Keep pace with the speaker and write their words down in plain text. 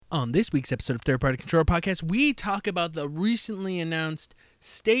On this week's episode of Third Party Controller Podcast, we talk about the recently announced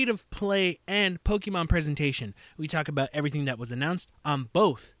State of Play and Pokemon presentation. We talk about everything that was announced on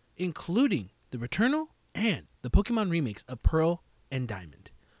both, including the Returnal and the Pokemon remakes of Pearl and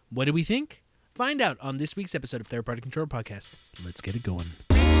Diamond. What do we think? Find out on this week's episode of Third Party Controller Podcast. Let's get it going.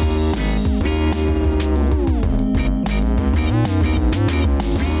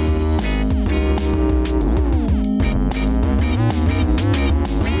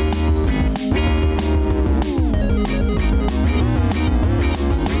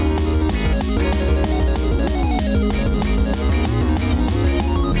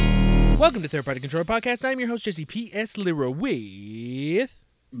 Welcome to Third Party Controller Podcast. I'm your host, Jesse P.S. Lira with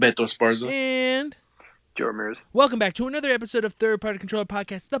Beto Esparza and Joe Ramirez. Welcome back to another episode of Third Party Controller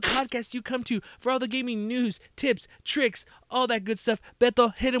Podcast, the podcast you come to for all the gaming news, tips, tricks, all that good stuff.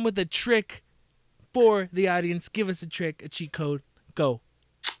 Beto, hit him with a trick for the audience. Give us a trick, a cheat code. Go.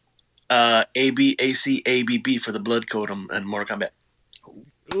 ABACABB for the blood code on Mortal Kombat.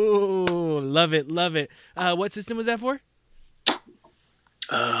 Ooh, love it, love it. What system was that for?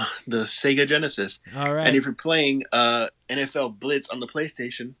 The Sega Genesis. All right. And if you're playing NFL Blitz on the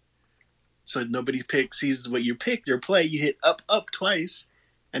PlayStation, so nobody sees what you pick, your play, you hit up twice,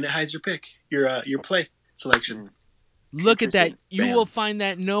 and it hides your pick, your play selection. Look at that. You Bam. will find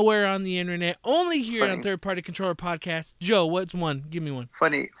that nowhere on the internet, only here on Third Party Controller Podcast. Joe, what's one? Give me one.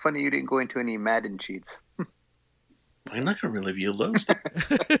 Funny you didn't go into any Madden cheats. I'm not gonna reveal those.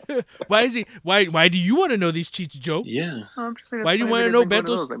 Why do you want to know these cheats, Joe? Yeah. Oh, I'm just saying Why do you want to know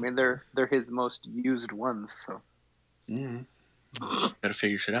Beto's? Beto's? I mean, they're his most used ones. So Gotta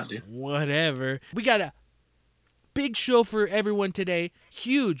figure shit out, dude. Whatever. We got a big show for everyone today.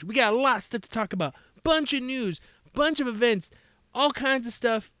 Huge. We got a lot of stuff to talk about. Bunch of news, bunch of events, all kinds of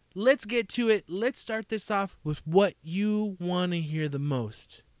stuff. Let's get to it. Let's start this off with what you want to hear the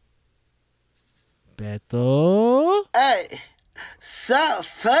most. Beto. Hey, sup,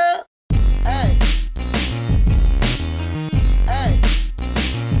 fuck? Hey. Hey.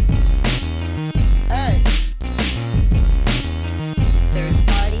 Hey. Third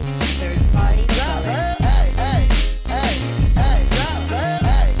party, Sup, color. hey, hey, hey, hey, sup, hey,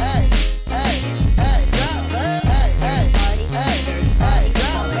 hey, hey, hey, sup, hey, hey, Party, hey, third party, hey,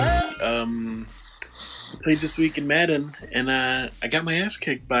 sup, color. Played this week in Madden, and I got my ass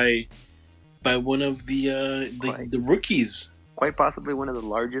kicked by one of the rookies. quite possibly one of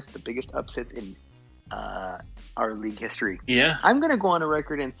the biggest upsets in our league history. Yeah. I'm gonna go on a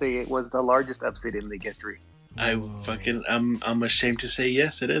record and say it was the largest upset in league history. I'm ashamed to say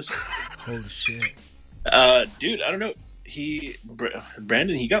yes, it is. Holy shit. Dude, I don't know.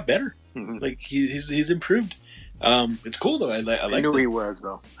 Brandon, he got better. Mhm. Like he's improved. It's cool though. I like. knew he was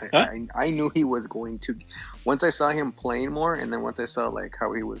though. Huh? I knew he was going to. Once I saw him playing more, and then once I saw like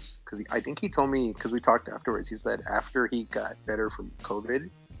how he was, because I think he told me, because we talked afterwards. He said after he got better from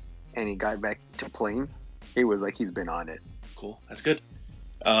COVID, and he got back to playing, he was like he's been on it. Cool. That's good.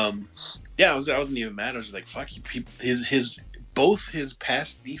 Yeah, I wasn't even mad. I was just like, fuck. Both his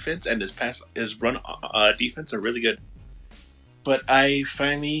pass defense and his run defense are really good. But I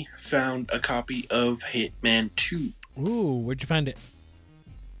finally found a copy of Hitman 2. Ooh, where'd you find it?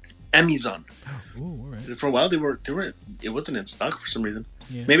 Amazon. Ooh, all right. For a while they weren't. It wasn't in stock for some reason.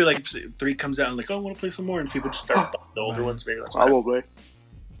 Yeah. Maybe like 3 comes out and like, oh, I want to play some more, and people just start the older Right. ones. Maybe that's why. Probably.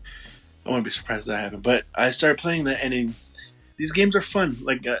 I wouldn't be surprised if that happened. But I started playing that, and these games are fun.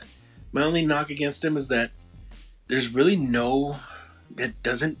 Like my only knock against them is that there's really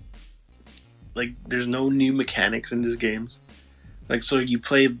there's no new mechanics in these games. Like, so you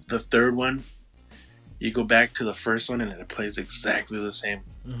play the third one, you go back to the first one, and it plays exactly the same.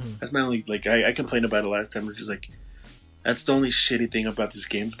 Mm-hmm. That's my only, like, I complained about it last time, which is like, that's the only shitty thing about these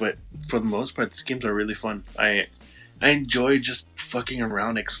games, but for the most part, these games are really fun. I enjoy just fucking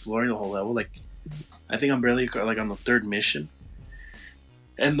around, exploring the whole level. Like, I think I'm barely, like, on the 3rd mission.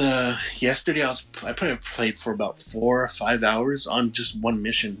 And yesterday, I probably played for about 4 or 5 hours on just one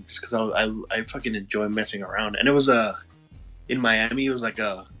mission, just because I fucking enjoy messing around. And it was in Miami, it was like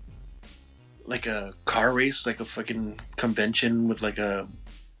a car race, like a fucking convention with like a,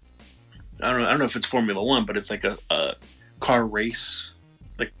 I don't know if it's Formula One, but it's like a car race,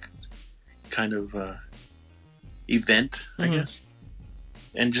 like kind of event, I Mhm. guess.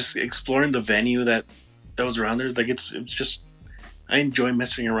 And just exploring the venue that was around there, like it's just, I enjoy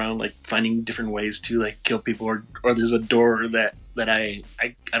messing around, like finding different ways to like kill people, or there's a door that I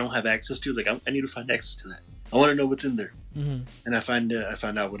don't have access to. It's like I need to find access to that. I want to know what's in there. Mm-hmm. And I found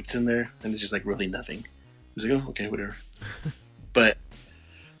out what's in there, and it's just like really nothing. I was like, oh, okay, whatever. But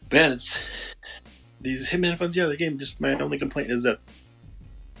man, it's these Hitman fans. Yeah, the game. Just my only complaint is that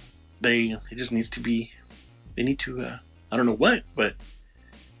it just needs to be. They need to. I don't know what, but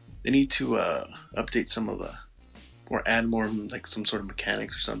they need to update some of the, or add more like some sort of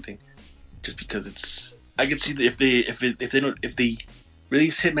mechanics or something. Just because it's, I could see that if they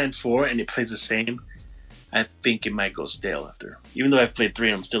release Hitman 4 and it plays the same, I think it might go stale after. Even though I've played 3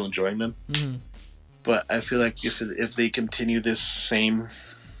 and I'm still enjoying them. Mm-hmm. But I feel like if they continue this same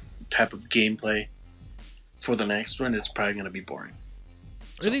type of gameplay for the next one, it's probably going to be boring.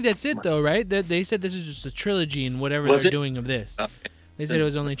 I think that's it, though, right? They said this is just a trilogy in whatever Was they're it? doing of this. Okay. They said it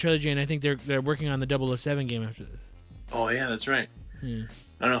was only a trilogy, and I think they're working on the 007 game after this. Oh yeah, that's right. Yeah.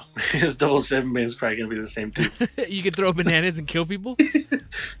 I don't know. 007 man is probably going to be the same too. You could throw bananas and kill people?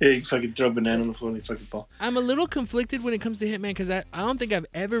 Yeah, you fucking throw a banana on the floor and you fucking fall. I'm a little conflicted when it comes to Hitman because I don't think I've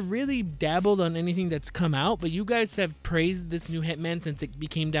ever really dabbled on anything that's come out, but you guys have praised this new Hitman since it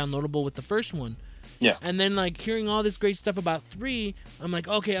became downloadable with the first one. Yeah. And then, like, hearing all this great stuff about 3, I'm like,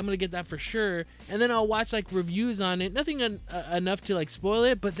 okay, I'm going to get that for sure. And then I'll watch, like, reviews on it. Nothing enough to, like, spoil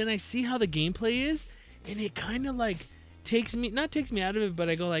it, but then I see how the gameplay is, and it kind of, like, not takes me out of it, but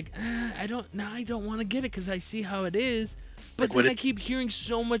I go, like, I don't want to get it because I see how it is. But Like, then I keep hearing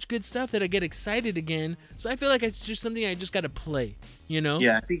so much good stuff that I get excited again. So I feel like it's just something I just got to play, you know?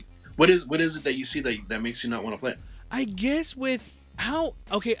 Yeah, I think, what is it that you see that makes you not want to play it? I guess with how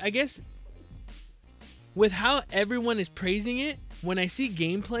everyone is praising it, when I see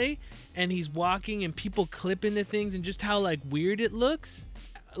gameplay and he's walking and people clip into things and just how like weird it looks,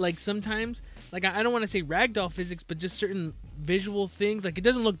 like sometimes, like I don't want to say ragdoll physics, but just certain visual things, like it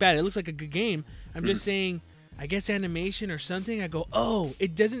doesn't look bad. It looks like a good game. I'm just saying, I guess animation or something, I go, oh,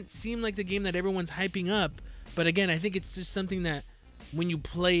 it doesn't seem like the game that everyone's hyping up. But again, I think it's just something that when you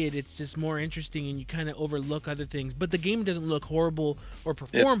play it, it's just more interesting and you kind of overlook other things. But the game doesn't look horrible or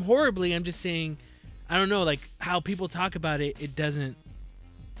perform horribly. I'm just saying, I don't know, like how people talk about it, it doesn't,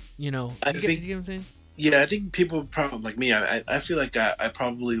 you know. You get what I'm saying? Yeah, I think people probably like me. I feel like I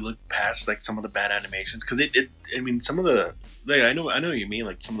probably look past like some of the bad animations because I mean, some of the like I know what you mean,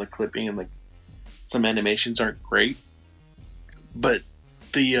 like some of the clipping and like some animations aren't great, but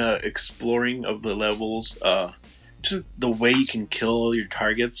the exploring of the levels, just the way you can kill your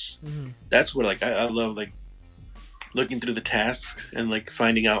targets, that's what like I love, like looking through the tasks and like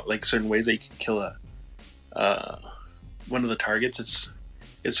finding out like certain ways that you can kill one of the targets.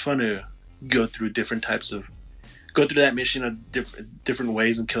 It's fun to go through that mission of different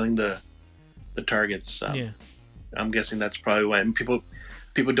ways and killing the targets. Yeah, I'm guessing that's probably why. And people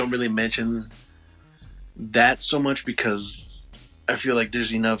don't really mention that so much because I feel like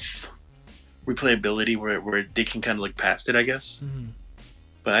there's enough replayability where they can kind of look past it, I guess.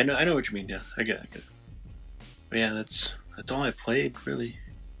 But I know what you mean. Yeah, I get it. But yeah, that's all I played really.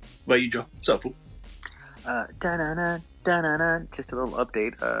 What about you, Joe? What's up, fool? Just a little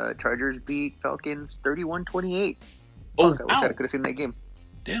update. Chargers beat Falcons 31-28. Oh, Fuck, I wish I could have seen that game.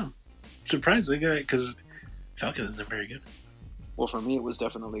 Damn. Surprised, because Falcons isn't very good. Well, for me, it was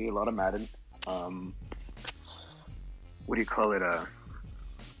definitely a lot of Madden. What do you call it? I've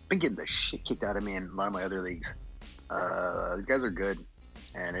been getting the shit kicked out of me in a lot of my other leagues. These guys are good,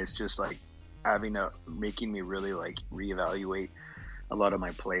 and it's just like making me really like reevaluate a lot of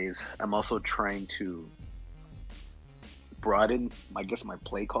my plays. I'm also trying to broaden, I guess, my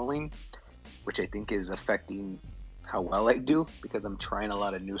play calling, which I think is affecting how well I do because I'm trying a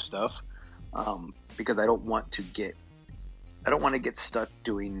lot of new stuff. Because I don't want to get stuck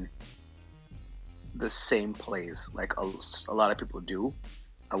doing the same plays like a lot of people do.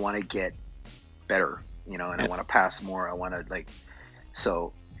 I want to get better, and I want to pass more. I want to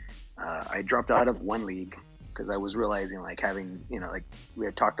I dropped out of one league because I was realizing like having, like we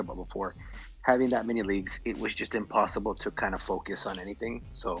had talked about before, having that many leagues, it was just impossible to kind of focus on anything.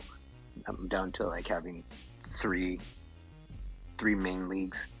 So I'm down to like having three main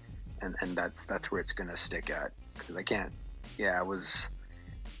leagues, and that's where it's gonna stick at because I can't. Yeah,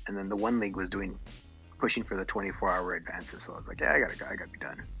 and then the one league was pushing for the 24-hour advances. So I was like, yeah, I gotta be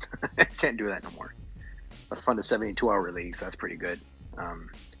done. I can't do that no more. But I found the 72-hour leagues. That's pretty good.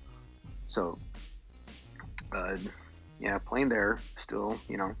 Yeah, playing there still,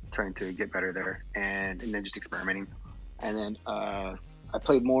 trying to get better there, and then just experimenting. And then I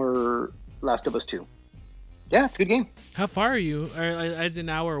played more Last of Us 2. Yeah, it's a good game. How far are you? Or as in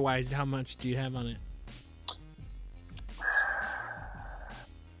hour wise, how much do you have on it?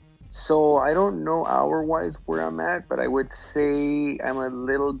 So I don't know hour wise where I'm at, but I would say I'm a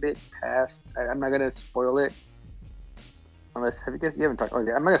little bit past. I'm not gonna spoil it. Unless, you haven't talked.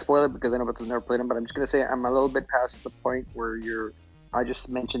 Okay, I'm not gonna spoil it because I know Beth's never played them, but I'm just gonna say I'm a little bit past the point where I just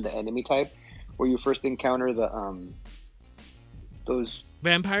mentioned the enemy type, where you first encounter the those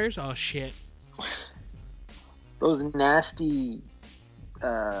Vampires? Oh shit. those nasty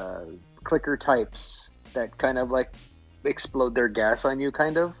clicker types that kind of like explode their gas on you,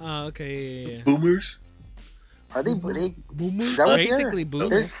 kind of. Oh, okay, yeah. Boomers. Are they? Mhm. They Boomers? is that what they are? Basically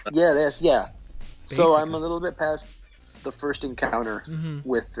boomers. Yeah, yeah. So I'm Basically. a little bit past the first encounter Mm-hmm.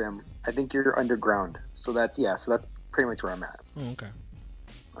 with them. I think you're underground, so that's pretty much where I'm at. Oh, okay.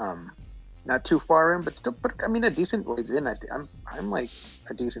 Not too far in, but still, but I mean, a decent ways in. I'm like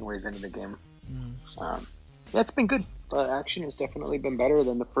a decent ways into the game. Mm. Yeah, it's been good. The action has definitely been better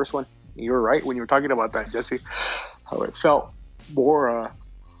than the first one. You were right when you were talking about that, Jesse. How it felt more,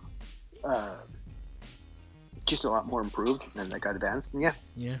 just a lot more improved and like advanced. And yeah,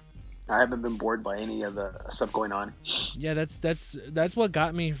 Yeah. I haven't been bored by any of the stuff going on. Yeah, that's what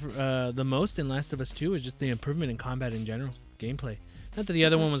got me the most in Last of Us 2 is just the improvement in combat in general, gameplay. Not that the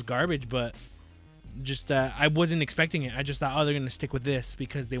other one was garbage, but just I wasn't expecting it. I just thought, oh, they're gonna stick with this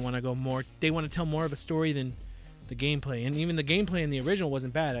because they want to go more. They want to tell more of a story than the gameplay, and even the gameplay in the original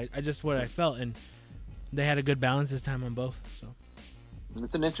wasn't bad. I just what I felt, and they had a good balance this time on both. So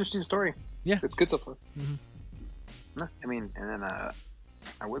It's an interesting story. Yeah. It's good so far. Mhm. No, I mean, and then I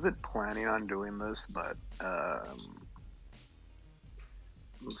wasn't planning on doing this, but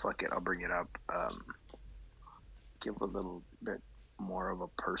fuck it, I'll bring it up. Give a little bit more of a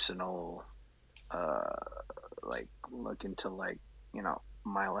personal, like look into like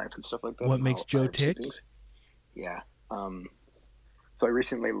my life and stuff like that. What and makes how Joe I see tick? things. Yeah. So I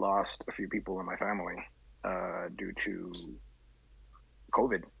recently lost a few people in my family due to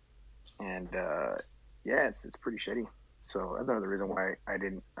COVID, and yeah, it's pretty shitty. So that's another reason why I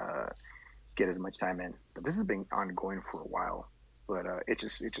didn't get as much time in. But this has been ongoing for a while. But it's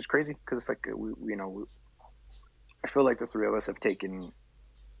just crazy because it's like I feel like the three of us have taken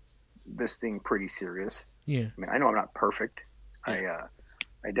this thing pretty serious. yeah, I mean, I know I'm not perfect.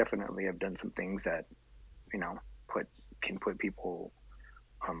 I definitely have done some things that can put people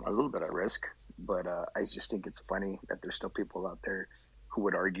a little bit at risk. But I just think it's funny that there's still people out there who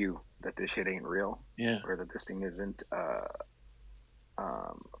would argue that this shit ain't real, Yeah. or that this thing isn't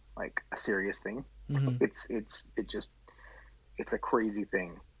like a serious thing. hmm It's a crazy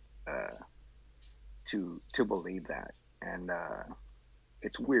thing to believe that, and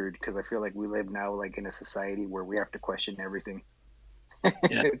it's weird because I feel like we live now like in a society where we have to question everything.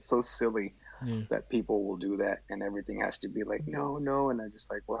 Yeah. It's so silly yeah, that people will do that, and everything has to be like no, and I'm just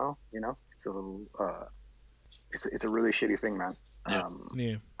like, well, it's a little it's a really shitty thing, man. Yeah.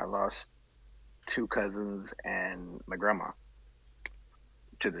 yeah. I lost 2 cousins and my grandma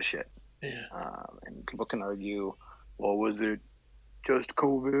to this shit. Yeah. And people can argue, well, was it just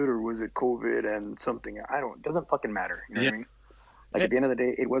COVID or was it COVID and something? It doesn't fucking matter. You know what I mean? Like at the end of the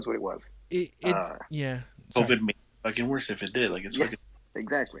day, it was what it was. Yeah. Sorry. COVID made it fucking worse if it did. Like it's Yeah. fucking.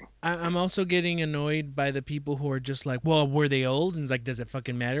 Exactly. I'm also getting annoyed by the people who are just like, well, were they old? And it's like, does it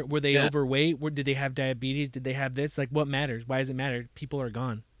fucking matter? Were they Yeah. overweight? Did they have diabetes? Did they have this? Like, what matters? Why does it matter? People are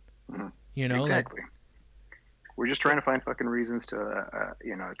gone. Mhm. You know? Exactly. We're just trying to find fucking reasons to,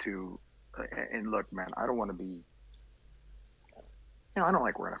 and look, man, I don't want to be, I don't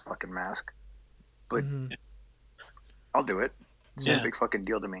like wearing a fucking mask, Like, but mhm. I'll do it. It's not Yeah. a big fucking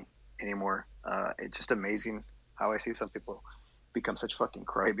deal to me anymore. It's just amazing how I see some people become such fucking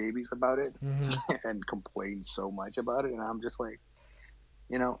crybabies about it Mhm. and complain so much about it. And I'm just like,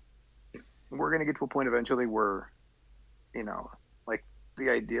 we're going to get to a point eventually where, like the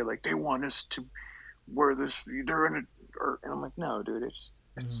idea, like they want us to wear this during it. And I'm like, no, dude, it's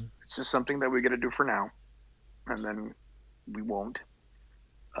just something that we got to do for now. And then we won't.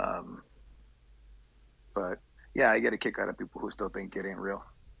 But yeah, I get a kick out of people who still think it ain't real,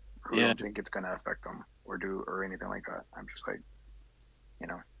 who Yeah. don't think it's going to affect them or anything like that. I'm just like,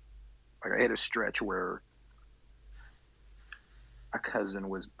 like I had a stretch where a cousin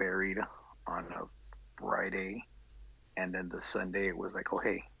was buried on a Friday, and then the Sunday it was like, oh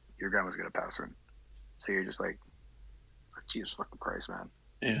hey, your grandma's gonna pass soon. So you're just like, Jesus fucking Christ, man.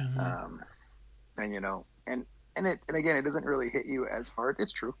 Yeah. Mhm. And again, it doesn't really hit you as hard.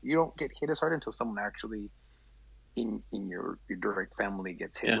 It's true, you don't get hit as hard until someone actually in your direct family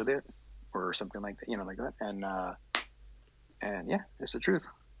gets hit Yeah. with it or something like that, like that. And yeah, it's the truth.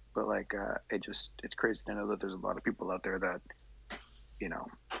 But like, it's crazy to know that there's a lot of people out there that,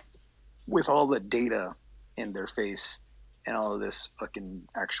 with all the data in their face and all of this fucking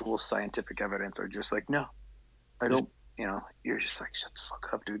actual scientific evidence, are just like, no, I don't. You're just like, shut the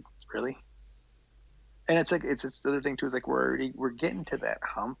fuck up, dude. Really? And it's like, it's the other thing too, is like we're getting to that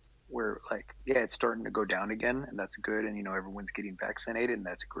hump where like, yeah, it's starting to go down again, and that's good, and everyone's getting vaccinated, and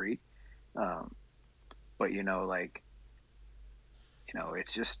that's great. But like,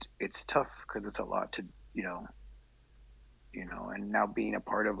 it's tough because it's a lot to, and now being a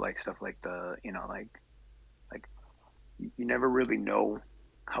part of like stuff like like you never really know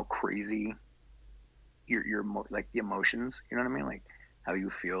how crazy like the emotions, you know what I mean? Like how you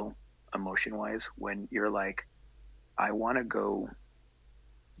feel emotion wise when you're like, I want to go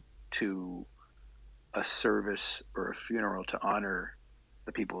to a service or a funeral to honor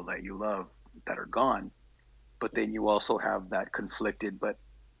the people that you love that are gone, but then you also have that conflicted, but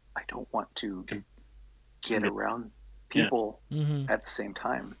I don't want to get around people at the same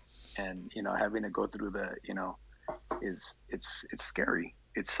time. And, having to go through it's scary.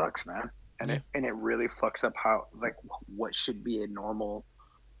 It sucks, man. And it really fucks up how, like, what should be a normal,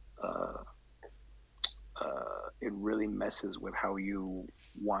 it really messes with how you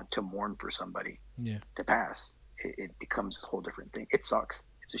want to mourn for somebody to pass. It becomes a whole different thing. It sucks.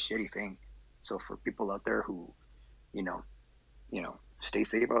 It's a shitty thing. So for people out there who, stay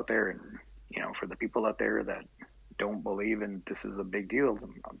safe out there, and, for the people out there that don't believe in this is a big deal,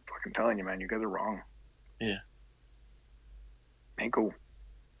 I'm fucking telling you, man, you guys are wrong. Yeah. Ain't cool.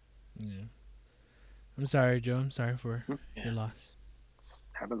 Yeah. I'm sorry, Joe. I'm sorry for your loss. It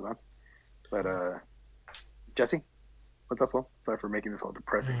happens, man. But, Jesse, what's up, fool? Sorry for making this all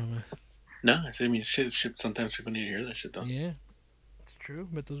depressing. No, I mean, shit. Sometimes people need to hear that shit, though. Yeah, it's true.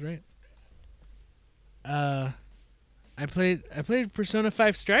 Beto's right. I played Persona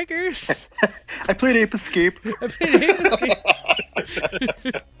 5 Strikers. I played Ape Escape.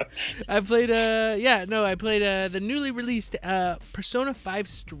 I played the newly released Persona 5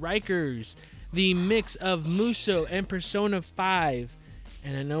 Strikers, the mix of Muso and Persona 5.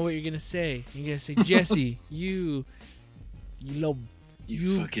 And I know what you're gonna say. You're gonna say, Jesse, you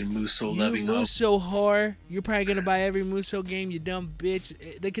fucking Muso loving up. Muso whore. You're probably gonna buy every Muso game, you dumb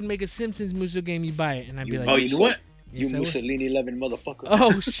bitch. They can make a Simpsons Muso game, you buy it. And I'd be like, oh, you know what? Yes, you Mussolini loving motherfucker.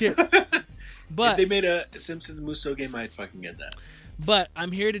 Oh shit. But if they made a Simpsons Muso game, I'd fucking get that. But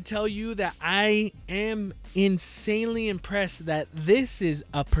I'm here to tell you that I am insanely impressed that this is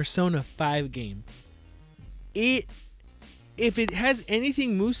a Persona 5 game. If it has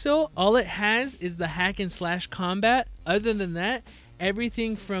anything Muso, all it has is the hack and slash combat. Other than that,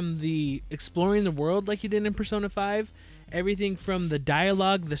 everything from the exploring the world like you did in Persona 5, everything from the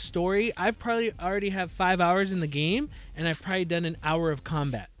dialogue, the story. I've probably already have 5 hours in the game, and I've probably done an hour of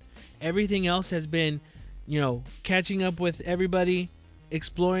combat. Everything else has been, catching up with everybody,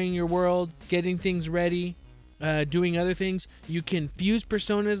 exploring your world, getting things ready, doing other things. You can fuse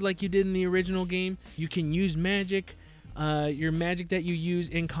personas like you did in the original game. You can use magic. Your magic that you use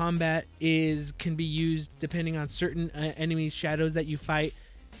in combat can be used depending on certain enemies, shadows that you fight,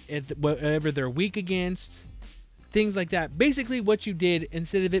 whatever they're weak against, things like that. Basically, what you did,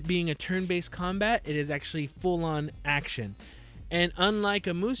 instead of it being a turn-based combat, it is actually full-on action. And unlike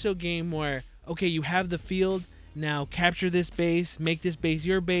a Muso game where, okay, you have the field, now capture this base, make this base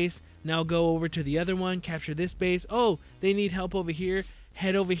your base, now go over to the other one, capture this base. Oh, they need help over here.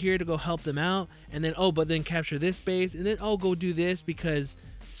 Head over here to go help them out, and then but then capture this base, and then go do this because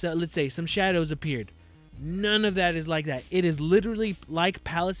let's say some shadows appeared. None of that is like that. It is literally like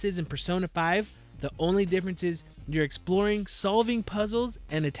palaces in Persona 5. The only difference is you're exploring, solving puzzles,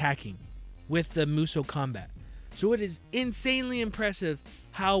 and attacking with the Muso combat. So it is insanely impressive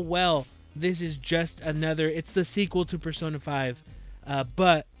how well this is just it's the sequel to Persona 5,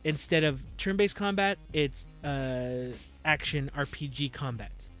 but instead of turn-based combat, it's action RPG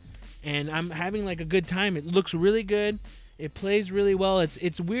combat, and I'm having like a good time. It looks really good, it plays really well.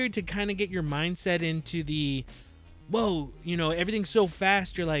 It's weird to kind of get your mindset into the everything's so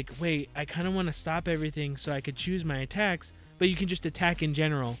fast, you're like, wait, I kind of want to stop everything so I could choose my attacks, but you can just attack in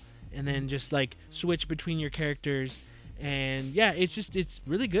general and then just like switch between your characters. And yeah, it's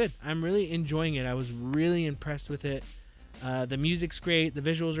really good. I'm really enjoying it. I was really impressed with it. The music's great, the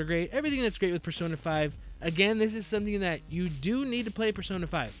visuals are great, everything that's great with Persona 5. Again, this is something that you do need to play Persona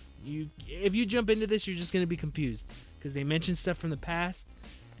 5. If you jump into this, you're just going to be confused because they mention stuff from the past,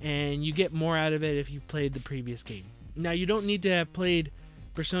 and you get more out of it if you've played the previous game. Now, you don't need to have played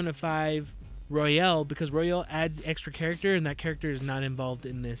Persona 5 Royale because Royale adds extra character, and that character is not involved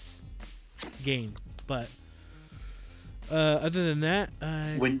in this game. But other than that,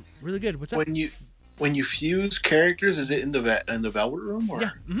 really good. What's up? When you fuse characters, is it in the Velvet Room or? Yeah.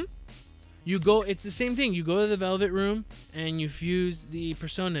 Mm-hmm. It's the same thing. You go to the Velvet Room and you fuse the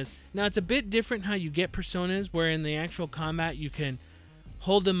personas. Now, it's a bit different how you get personas, where in the actual combat you can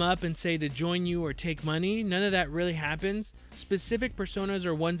hold them up and say to join you or take money. None of that really happens. Specific personas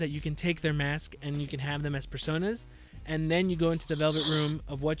are ones that you can take their mask and you can have them as personas. And then you go into the Velvet Room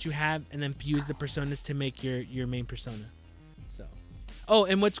of what you have and then fuse the personas to make your main persona. So Oh,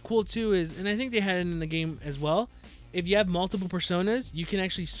 and what's cool too is, and I think they had it in the game as well, if you have multiple personas, you can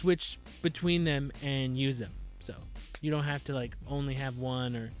actually switch between them and use them. So you don't have to like only have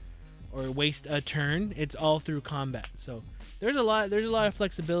one or waste a turn. It's all through combat. So there's a lot of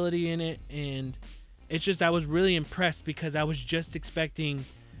flexibility in it, and it's just I was really impressed because I was just expecting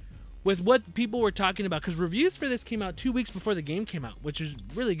with what people were talking about, because reviews for this came out 2 weeks before the game came out, which is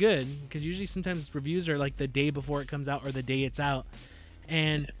really good because usually sometimes reviews are like the day before it comes out or the day it's out.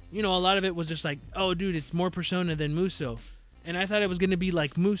 And, you know, a lot of it was just like, oh, dude, it's more Persona than Musou. And I thought it was going to be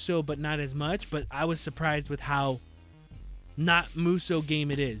like Musou, but not as much. But I was surprised with how not Musou game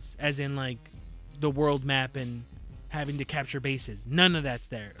it is, as in like the world map and having to capture bases. None of that's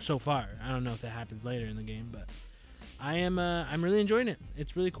there so far. I don't know if that happens later in the game, but I'm really enjoying it.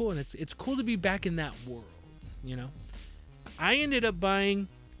 It's really cool, and it's cool to be back in that world, you know. I ended up buying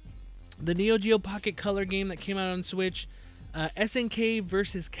the Neo Geo Pocket Color game that came out on Switch, SNK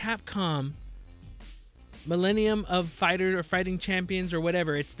versus Capcom, Millennium of Fighter or Fighting Champions or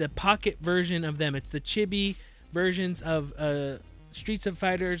whatever. It's the pocket version of them. It's the chibi versions of Street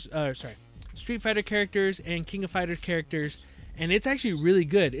Fighter characters and King of Fighters characters, and it's actually really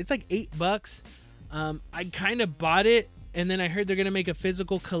good. It's like $8. I kind of bought it, and then I heard they're going to make a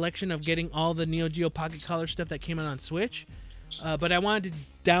physical collection of getting all the Neo Geo Pocket Color stuff that came out on Switch. But I wanted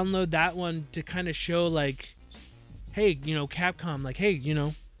to download that one to kind of show, like, hey, you know, Capcom, like, hey, you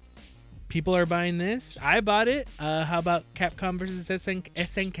know, people are buying this. I bought it. How about Capcom versus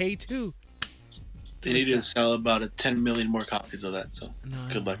SNK 2? They need to sell about 10 million more copies of that, so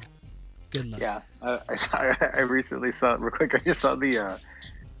good luck. Good luck. Yeah, I recently saw it real quick. I just saw the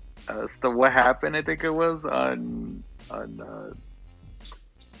What Happened, I think it was on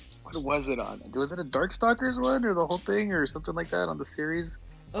what was it on? Was it a Darkstalkers one or the whole thing or something like that on the series?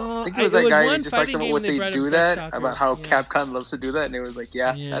 I think it was that guy who just talked about what they do that, about how Capcom loves to do that, and it was like,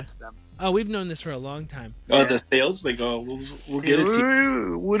 yeah, that's them. Oh, we've known this for a long time. Oh, the sales? Like, oh, we'll get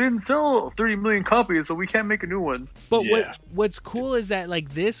it. We didn't sell 30 million copies, so we can't make a new one. But what's cool is that,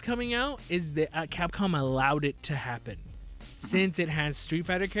 like, this coming out is that Capcom allowed it to happen since it has Street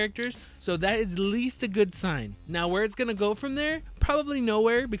Fighter characters. So that is at least a good sign. Now, where it's going to go from there, probably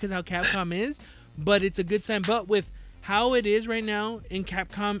nowhere because how Capcom is, but it's a good sign. But with how it is right now in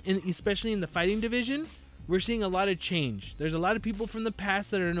Capcom, and especially in the fighting division, we're seeing a lot of change. There's a lot of people from the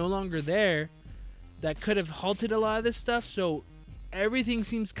past that are no longer there that could have halted a lot of this stuff. So everything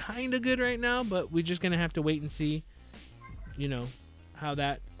seems kind of good right now, but we're just going to have to wait and see, you know, how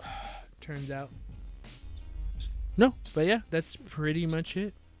that turns out. No, but yeah, that's pretty much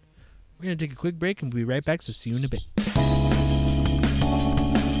it. We're going to take a quick break and we'll be right back, so see you in a bit.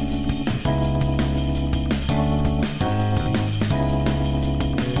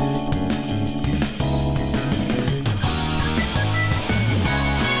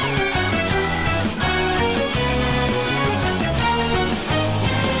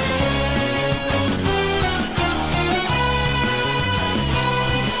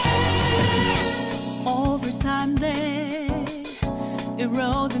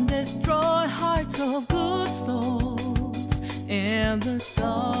 Erode and destroy hearts of good souls in the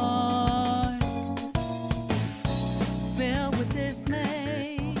dark, filled with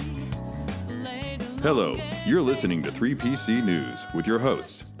dismay. Hello, you're listening to 3PC News with your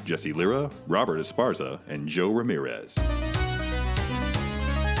hosts, Jesse Lira, Robert Esparza, and Joe Ramirez.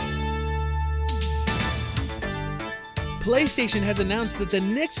 PlayStation has announced that the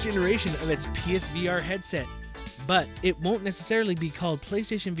next generation of its PSVR headset, but it won't necessarily be called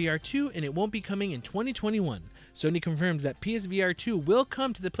PlayStation VR 2, and it won't be coming in 2021. Sony confirms that PSVR 2 will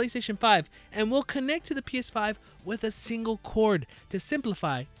come to the PlayStation 5 and will connect to the PS5 with a single cord to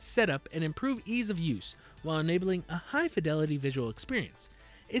simplify, setup, and improve ease of use while enabling a high-fidelity visual experience.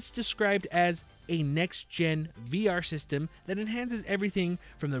 It's described as a next-gen VR system that enhances everything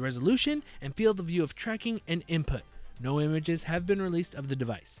from the resolution and field of view of tracking and input. No images have been released of the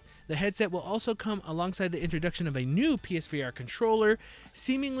device. The headset will also come alongside the introduction of a new PSVR controller,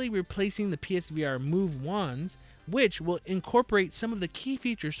 seemingly replacing the PSVR Move wands, which will incorporate some of the key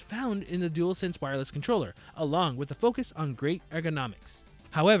features found in the DualSense wireless controller, along with a focus on great ergonomics.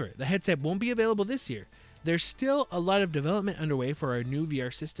 However, the headset won't be available this year. There's still a lot of development underway for our new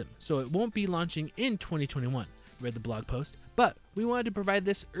VR system, so it won't be launching in 2021. Read the blog post, but we wanted to provide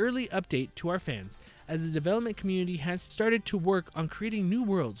this early update to our fans as the development community has started to work on creating new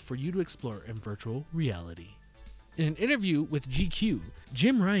worlds for you to explore in virtual reality. In an interview with GQ,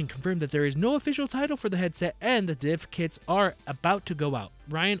 Jim Ryan confirmed that there is no official title for the headset and the dev kits are about to go out.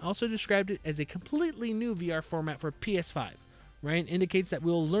 Ryan also described it as a completely new VR format for PS5. Ryan indicates that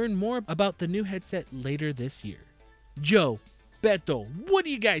we'll learn more about the new headset later this year. Joe, Beto, what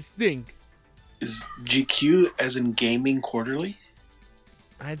do you guys think? Is GQ as in gaming quarterly?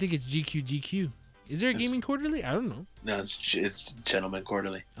 I think it's GQ. Is there a It's- gaming quarterly? I don't know. No, it's gentleman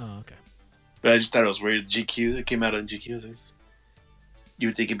quarterly. Oh, okay. But I just thought it was weird. GQ, it came out on GQ. You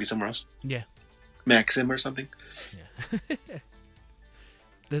would think it'd be somewhere else. Yeah. Maxim or something. Yeah.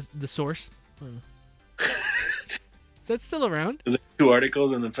 the source. I don't know. Is that still around? There's like 2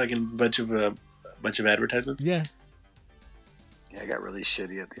 articles and a fucking bunch of advertisements. Yeah. Yeah, I got really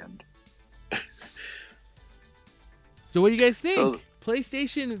shitty at the end. So what do you guys think? So-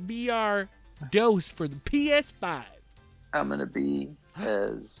 PlayStation VR dose for the PS5. I'm gonna be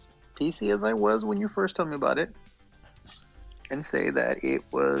as PC as I was when you first told me about it, and say that it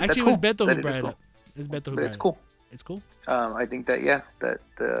was. that's Actually, it was cool, Beto that who brought is it cool. up. It was Beto who But brought it's it cool. up. It's cool. I think that that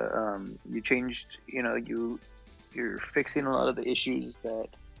the you changed. You're fixing a lot of the issues that,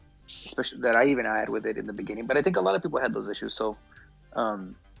 especially that I even had with it in the beginning. But I think a lot of people had those issues. So,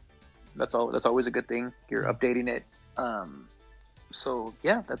 that's always a good thing. You're updating it. So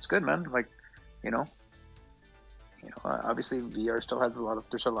yeah, that's good, man. Like, obviously VR still has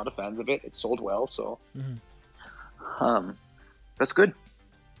there's a lot of fans of it. It's sold well, so that's good.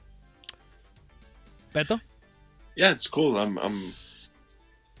 Beto? Yeah, it's cool. I'm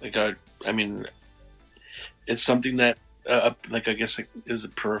like I mean, it's something that like I guess is a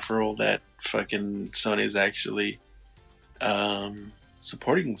peripheral that fucking Sony is actually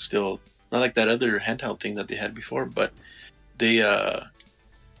supporting still. Not like that other handheld thing that they had before, but they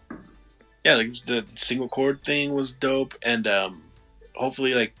like the single cord thing was dope, and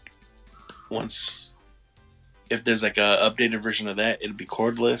hopefully like if there's like a updated version of that, it'll be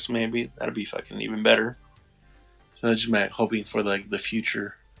cordless. Maybe that'll be fucking even better. So that's just my hoping for like the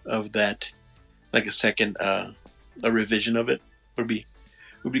future of that, like a second a revision of it would be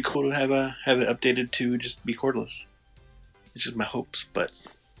cool to have it updated to just be cordless. It's just my hopes, but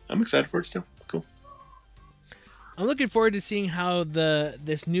I'm excited for it still. Cool. I'm looking forward to seeing how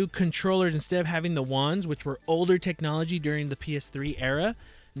this new controllers, instead of having the wands, which were older technology during the PS3 era,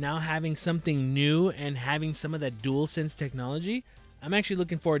 now having something new and having some of that DualSense technology. I'm actually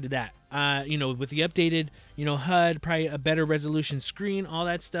looking forward to that. With the updated, HUD, probably a better resolution screen, all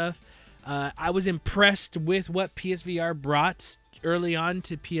that stuff. I was impressed with what PSVR brought early on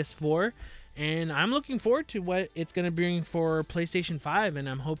to PS4, and I'm looking forward to what it's going to bring for PlayStation 5, and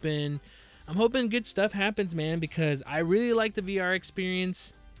I'm hoping good stuff happens, man, because I really like the VR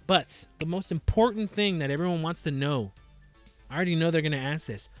experience. But the most important thing that everyone wants to know, I already know they're going to ask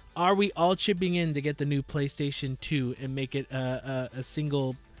this: are we all chipping in to get the new PlayStation 2 and make it a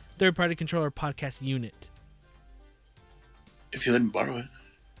single third-party controller podcast unit? If you let me borrow it.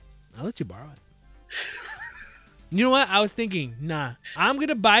 I'll let you borrow it. You know what? I was thinking, nah, I'm going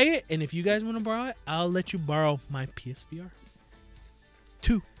to buy it, and if you guys want to borrow it, I'll let you borrow my PSVR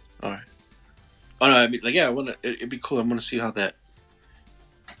 2. All right. Oh no, I mean, like, yeah, it'd be cool. I want to see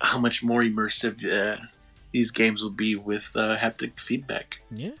how much more immersive these games will be with haptic feedback.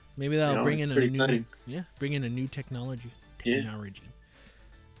 Yeah, maybe that'll bring in pretty exciting. a new technology. Yeah.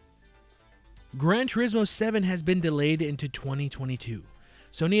 Gran Turismo 7 has been delayed into 2022.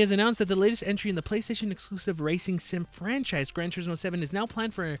 Sony has announced that the latest entry in the PlayStation exclusive racing sim franchise, Gran Turismo 7, is now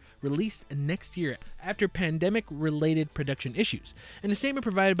planned for a release next year after pandemic-related production issues. In a statement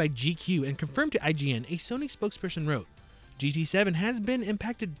provided by GQ and confirmed to IGN, a Sony spokesperson wrote, GT7 has been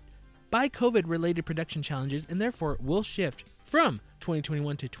impacted by COVID-related production challenges and therefore will shift from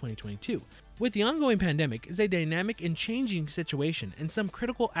 2021 to 2022. With the ongoing pandemic is a dynamic and changing situation, and some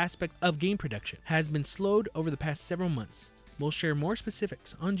critical aspect of game production has been slowed over the past several months. We'll share more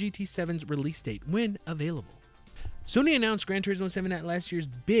specifics on GT7's release date when available. Sony announced Gran Turismo 7 at last year's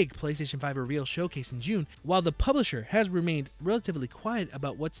big PlayStation 5 reveal showcase in June. While the publisher has remained relatively quiet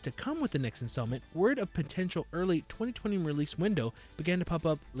about what's to come with the next installment, word of potential early 2020 release window began to pop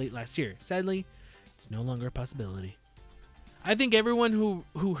up late last year. Sadly, it's no longer a possibility. I think everyone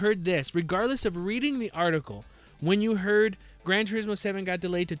who heard this, regardless of reading the article, when you heard Gran Turismo 7 got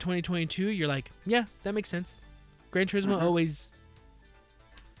delayed to 2022, you're like, yeah, that makes sense. Gran Turismo always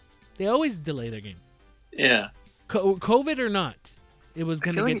delay their game. Yeah. COVID or not, it was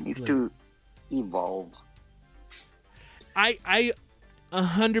going to get it needs delayed. to evolve. I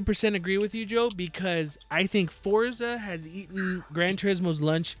 100% agree with you, Joe, because I think Forza has eaten Gran Turismo's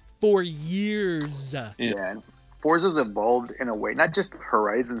lunch for years. Yeah. And Forza's evolved in a way, not just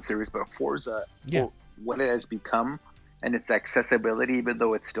Horizon series, but Forza, what it has become, and its accessibility, even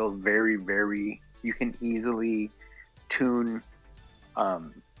though it's still very, very, you can easily tune,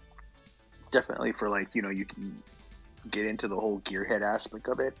 definitely for you can get into the whole gearhead aspect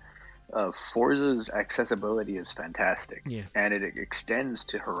of it. Forza's accessibility is fantastic, Yeah. and it extends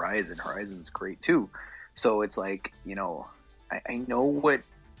to Horizon. Horizon's great too. So it's like, you know, I know what,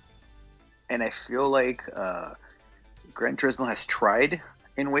 and I feel like Gran Turismo has tried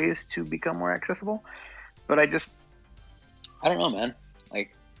in ways to become more accessible, but I don't know, man.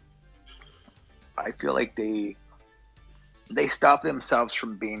 Like, I feel like they stop themselves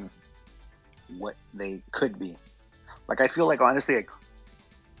from being what they could be. Like, I feel like, honestly, like,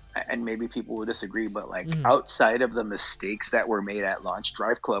 and maybe people will disagree, but like, outside of the mistakes that were made at launch,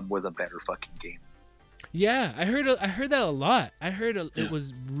 Drive Club was a better fucking game. Yeah, I heard that a lot. I heard it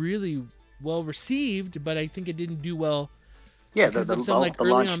was really well received, but I think it didn't do well. Yeah, because the of some, like,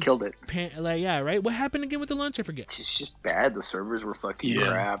 early launch on killed it. Yeah, right. What happened again with the launch? I forget. It's just bad. The servers were fucking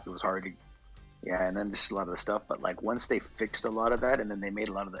crap. It was hard to, and then just a lot of the stuff. But like, once they fixed a lot of that, and then they made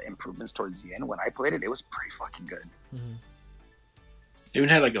a lot of the improvements towards the end, when I played it, it was pretty fucking good. Mm-hmm. They even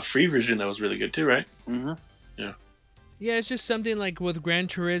had like a free version that was really good too, right? Mm-hmm. Yeah. Yeah, it's just something like with Gran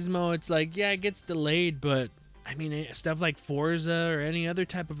Turismo. It's like, yeah, it gets delayed, but I mean, stuff like Forza or any other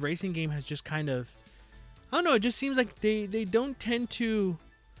type of racing game has just kind of, I don't know. It just seems like they don't tend to.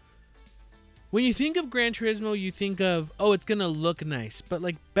 When you think of Gran Turismo, you think of, oh, it's gonna look nice. But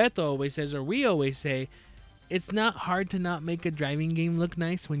like Beto always says, or we always say, it's not hard to not make a driving game look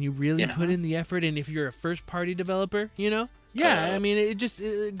nice when you really put in the effort. And if you're a first-party developer, you know. Yeah, I mean, it just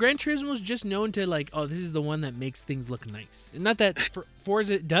Gran Turismo is just known to like, oh, this is the one that makes things look nice, and not that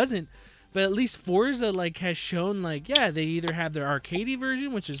Forza doesn't, but at least Forza like has shown like, yeah, they either have their arcadey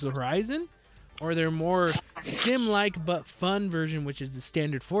version, which is the Horizon, or their more sim-like but fun version, which is the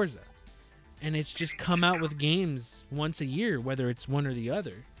standard Forza, and it's just come out with games once a year, whether it's one or the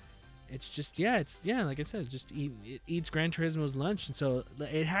other. It's just like I said, it eats Gran Turismo's lunch, and so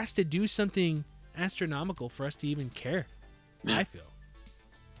it has to do something astronomical for us to even care. Yeah. I feel.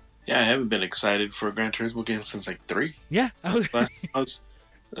 Yeah, I haven't been excited for a Gran Turismo game since like 3. Yeah, That's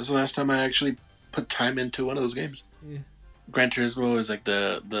the last time I actually put time into one of those games. Yeah. Gran Turismo is like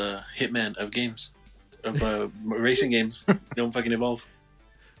the Hitman of games, of racing games. They don't fucking evolve.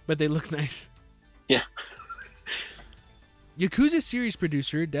 But they look nice. Yeah. Yakuza series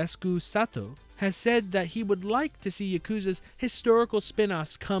producer Daisuke Sato has said that he would like to see Yakuza's historical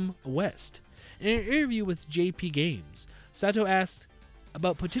spin-offs come west. In an interview with JP Games, Sato asked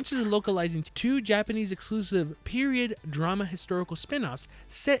about potentially localizing 2 Japanese-exclusive period drama historical spin-offs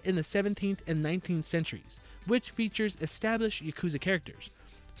set in the 17th and 19th centuries, which features established Yakuza characters.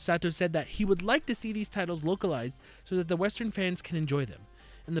 Sato said that he would like to see these titles localized so that the Western fans can enjoy them.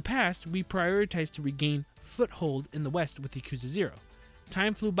 In the past, we prioritized to regain foothold in the West with Yakuza 0.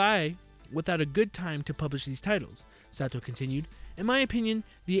 Time flew by without a good time to publish these titles, Sato continued. In my opinion,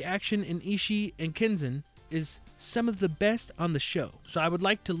 the action in Ishii and Kenzan is some of the best on the show, so I would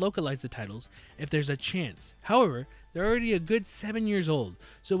like to localize the titles if there's a chance. However, they're already a good 7 years old,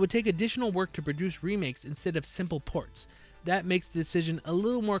 so it would take additional work to produce remakes instead of simple ports. That makes the decision a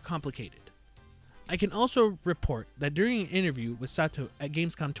little more complicated. I can also report that during an interview with Sato at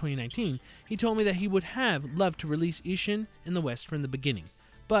Gamescom 2019, he told me that he would have loved to release Ishin in the West from the beginning,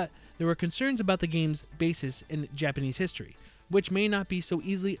 but there were concerns about the game's basis in Japanese history, which may not be so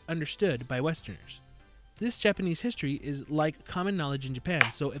easily understood by Westerners. This Japanese history is like common knowledge in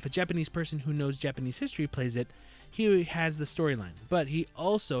Japan, so if a Japanese person who knows Japanese history plays it, he has the storyline, but he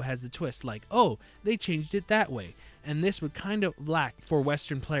also has the twist like, oh, they changed it that way, and this would kind of lack for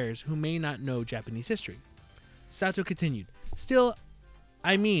Western players who may not know Japanese history. Sato continued, still,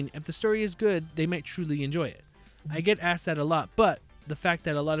 I mean, if the story is good, they might truly enjoy it. I get asked that a lot, but the fact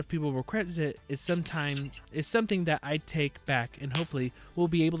that a lot of people will credit it is something that I take back, and hopefully we'll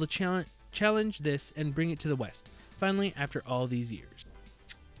be able to challenge this and bring it to the West. Finally, after all these years,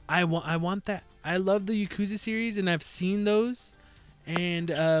 I want that. I love the Yakuza series, and I've seen those, and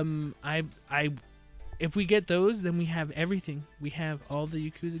if we get those, then we have everything. We have all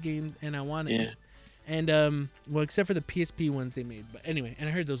the Yakuza games, and I want it. Yeah. And well, except for the PSP ones they made, but anyway, and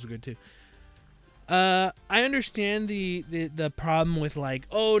I heard those were good too. I understand the problem with like,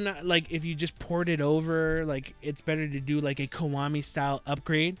 oh, not like if you just port it over, like it's better to do like a Kiwami style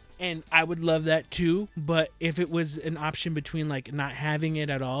upgrade, and I would love that too. But if it was an option between like not having it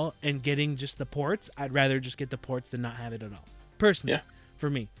at all and getting just the ports, I'd rather just get the ports than not have it at all. Personally, for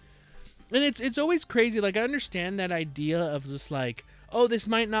me. And it's always crazy. Like I understand that idea of just like, oh, this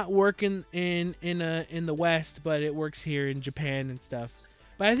might not work in the West, but it works here in Japan and stuff.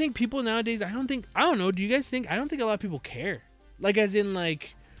 But I think people nowadays, I don't know, do you guys think, I don't think a lot of people care. Like, as in,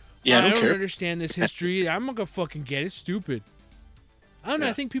 like, yeah, I don't care. understand this history. I'm not gonna fucking get it. Stupid. I don't know.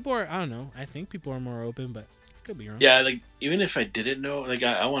 Yeah. I think people are more open, but Could be wrong. Yeah, like even if I didn't know, like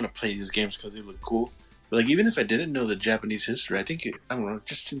I want to play these games because they look cool. But like even if I didn't know the Japanese history, I think I don't know. It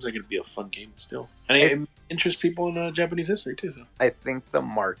just seems like it'd be a fun game still, and it interests people in Japanese history too. So I think the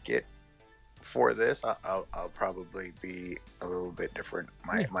market for this, I'll probably be a little bit different.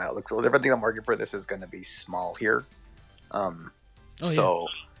 My outlook's a little different. I think the market for this is going to be small here.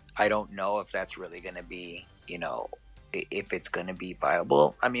 I don't know if that's really going to be, if it's going to be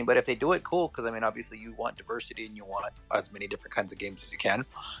viable. I mean, but if they do it, cool. Because I mean, obviously, you want diversity and you want as many different kinds of games as you can.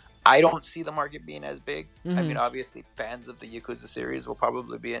 I don't see the market being as big. Mm-hmm. I mean, obviously, fans of the Yakuza series will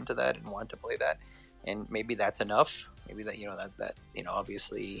probably be into that and want to play that, and maybe that's enough. Maybe that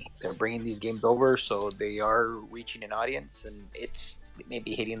obviously they're bringing these games over, so they are reaching an audience, and it's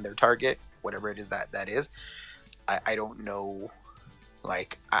maybe hitting their target, whatever it is that is. I don't know.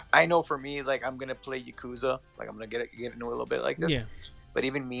 Like I know for me, like I'm gonna play Yakuza, like I'm gonna get into a little bit like this. Yeah. But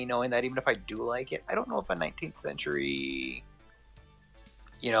even me knowing that, even if I do like it, I don't know if a 19th century,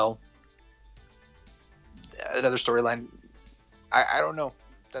 another storyline. I don't know.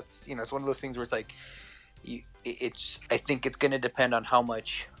 That's it's one of those things where it's like, I think it's gonna depend on how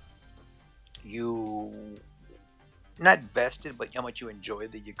much you not vested, but how much you enjoy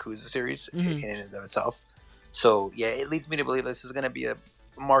the Yakuza series in and of itself. So yeah, it leads me to believe this is going to be a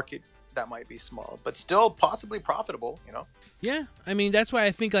market that might be small, but still possibly profitable. Yeah, I mean that's why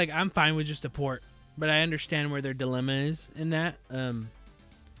I think like I'm fine with just a port, but I understand where their dilemma is in that,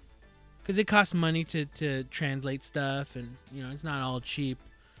 because it costs money to translate stuff, and it's not all cheap.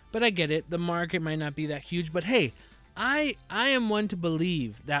 But I get it. The market might not be that huge, but hey, I am one to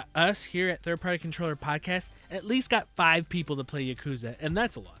believe that us here at Third Party Controller Podcast at least got 5 people to play Yakuza, and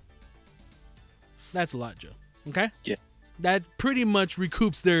that's a lot. That's a lot, Joe. Okay? Yeah. That pretty much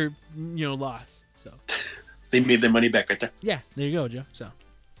recoups their, loss. So they made their money back right there. Yeah, there you go, Joe. So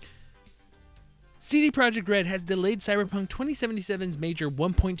CD Projekt Red has delayed Cyberpunk 2077's major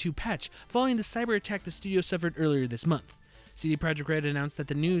 1.2 patch following the cyber attack the studio suffered earlier this month. CD Projekt Red announced that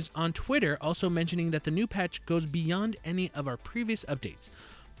the news on Twitter, also mentioning that the new patch goes beyond any of our previous updates.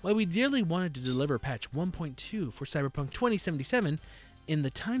 While we dearly wanted to deliver patch 1.2 for Cyberpunk 2077, in the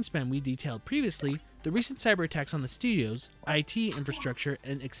time span we detailed previously, the recent cyber attacks on the studio's IT infrastructure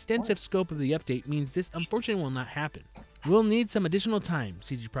and extensive scope of the update means this unfortunately will not happen. We'll need some additional time,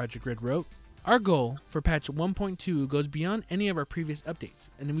 CD Projekt Red wrote. Our goal for patch 1.2 goes beyond any of our previous updates,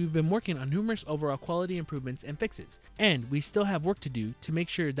 and we've been working on numerous overall quality improvements and fixes, and we still have work to do to make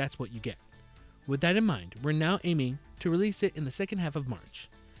sure that's what you get. With that in mind, we're now aiming to release it in the second half of March.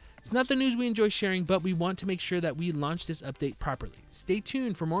 It's not the news we enjoy sharing, but we want to make sure that we launch this update properly. Stay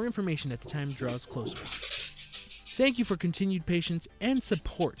tuned for more information as the time draws closer. Thank you for continued patience and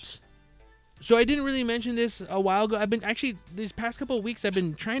support. So I didn't really mention this a while ago. I've been actually, these past couple of weeks, I've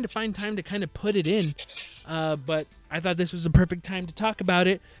been trying to find time to kind of put it in, but I thought this was the perfect time to talk about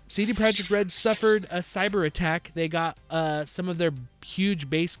it. CD Projekt Red suffered a cyber attack. They got some of their huge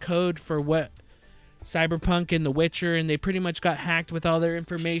base code for what Cyberpunk and The Witcher, and they pretty much got hacked with all their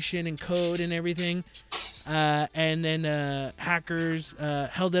information and code and everything. And then hackers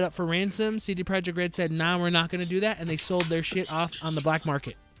held it up for ransom. CD Projekt Red said, nah, we're not going to do that, and they sold their shit off on the black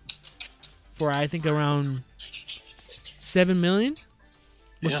market for, I think, around $7 million.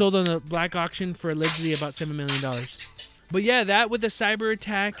 Was sold on the black auction for allegedly about $7 million. But yeah, that with the cyber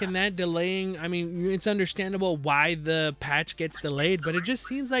attack and that delaying, I mean, it's understandable why the patch gets delayed, but it just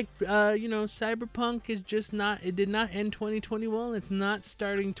seems like, Cyberpunk is just not, it did not end 2020 well. It's not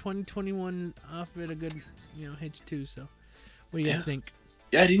starting 2021 off at a good, hitch too. So what do you guys think?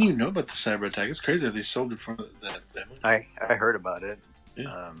 Yeah, I didn't even know about the cyber attack. It's crazy that they sold it for that money. I heard about it.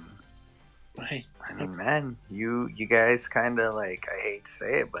 Yeah. Hey. I mean, man, you guys kind of like, I hate to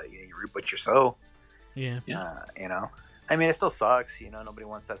say it, but you reap what you sow. Yeah. I mean, it still sucks, nobody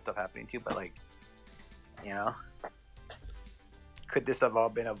wants that stuff happening to you, but like, could this have all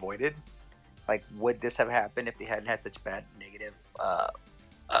been avoided? Like, would this have happened if they hadn't had such bad negative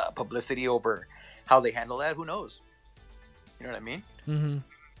publicity over how they handle that? Who knows? You know what I mean? Mm-hmm.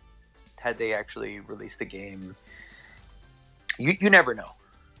 Had they actually released the game, you never know.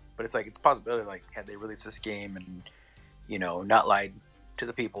 But it's like, it's a possibility, like, had they released this game and, not lied to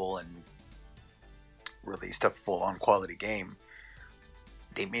the people and released a full-on quality game,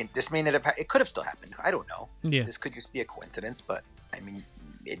 this may not have, it could have still happened. I don't know. Yeah. This could just be a coincidence, but I mean,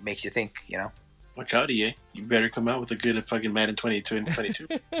 it makes you think, Watch out, EA. You better come out with a good fucking Madden 22 and 22.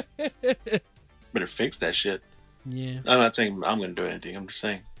 Better fix that shit. Yeah. I'm not saying I'm going to do anything. I'm just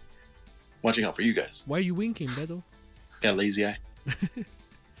saying, watching out for you guys. Why are you winking, Beto? Got a lazy eye.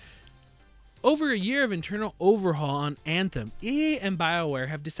 Over a year of internal overhaul on Anthem, EA and BioWare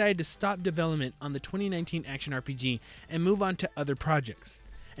have decided to stop development on the 2019 action RPG and move on to other projects.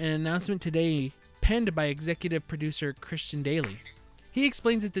 An announcement today penned by executive producer Christian Daly. He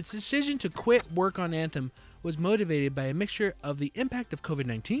explains that the decision to quit work on Anthem was motivated by a mixture of the impact of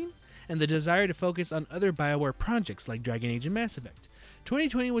COVID-19 and the desire to focus on other BioWare projects like Dragon Age and Mass Effect.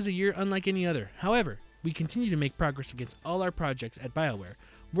 2020 was a year unlike any other. However, we continue to make progress against all our projects at BioWare.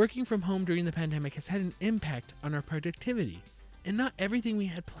 Working from home during the pandemic has had an impact on our productivity, and not everything we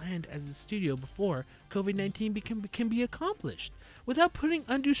had planned as a studio before COVID-19 can be accomplished without putting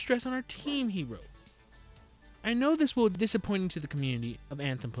undue stress on our team, he wrote. I know this will be disappointing to the community of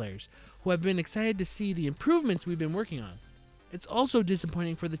Anthem players who have been excited to see the improvements we've been working on. It's also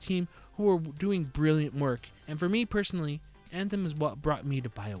disappointing for the team who are doing brilliant work, and for me personally, Anthem is what brought me to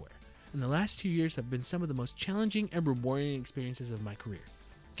BioWare, and the last 2 years have been some of the most challenging and rewarding experiences of my career.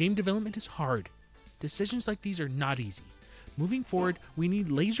 Game development is hard. Decisions like these are not easy. Moving forward, we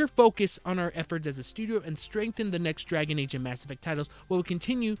need laser focus on our efforts as a studio and strengthen the next Dragon Age and Mass Effect titles while we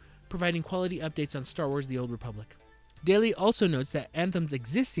continue providing quality updates on Star Wars The Old Republic. Daly also notes that Anthem's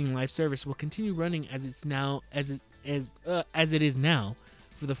existing live service will continue running as it is now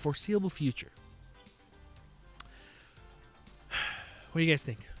for the foreseeable future. What do you guys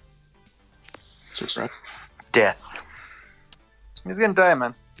think? Death. He's gonna die,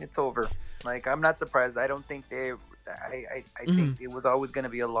 man. It's over. Like, I'm not surprised. I don't think they. I think it was always gonna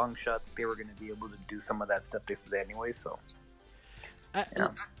be a long shot that they were gonna be able to do some of that stuff they said anyway. So,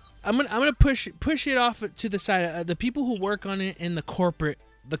 I'm gonna push it off to the side. The people who work on it in the corporate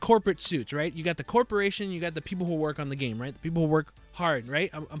suits, right? You got the corporation, you got the people who work on the game, right? The people who work hard,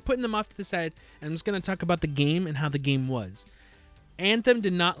 right? I'm putting them off to the side, and I'm just gonna talk about the game and how the game was. Anthem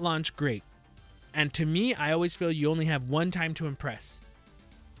did not launch great. And to me, I always feel you only have one time to impress.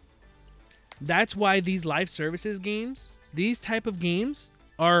 That's why these live services games, these type of games,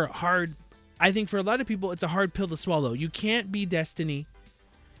 are hard. I think for a lot of people, it's a hard pill to swallow. You can't be Destiny,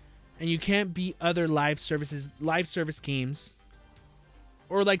 and you can't be other live service games,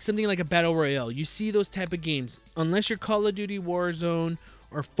 or like something like a Battle Royale. You see those type of games, unless you're Call of Duty Warzone,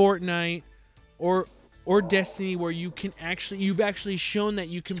 or Fortnite, or Destiny, where you've actually shown that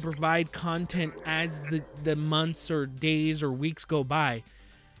you can provide content as the months or days or weeks go by.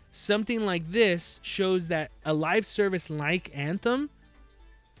 Something like this shows that a live service like Anthem,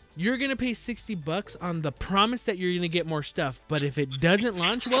 you're gonna pay $60 on the promise that you're gonna get more stuff, but if it doesn't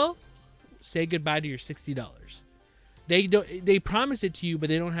launch well, say goodbye to your $60. They promise it to you, but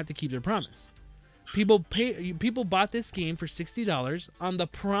they don't have to keep their promise. People bought this game for $60 on the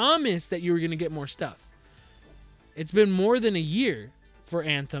promise that you were gonna get more stuff. It's been more than a year for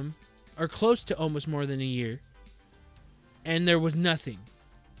Anthem, or close to almost more than a year, and there was nothing.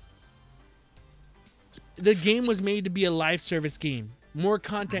 The game was made to be a live service game. More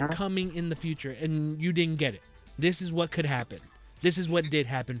content coming in the future, and you didn't get it. This is what could happen. This is what did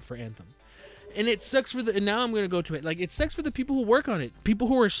happen for Anthem. And it sucks and now I'm going to go to it. Like, it sucks for the people who work on it. People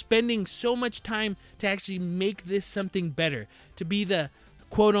who are spending so much time to actually make this something better. To be the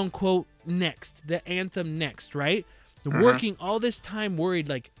quote-unquote next, the Anthem next, right? Working all this time worried,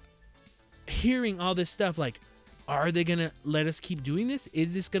 like, hearing all this stuff, like, are they going to let us keep doing this?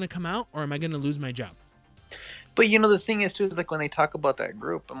 Is this going to come out, or am I going to lose my job? but the thing is too is like when they talk about that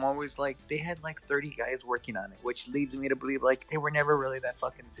group, I'm always like, they had like 30 guys working on it, which leads me to believe like they were never really that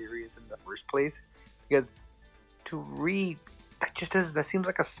fucking serious in the first place, because that seems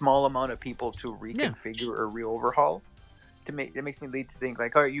like a small amount of people to reconfigure or re-overhaul. That makes me lead to think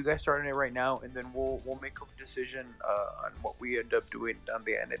like, all right, you guys starting it right now, and then we'll make a decision on what we end up doing down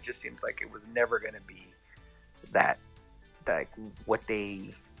the end. It just seems like it was never going to be that what they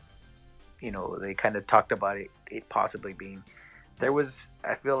they kind of talked about it possibly being.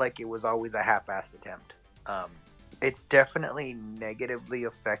 I feel like it was always a half-assed attempt. It's definitely negatively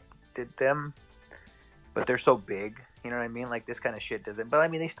affected them, but they're so big. You know what I mean? Like, this kind of shit doesn't. But I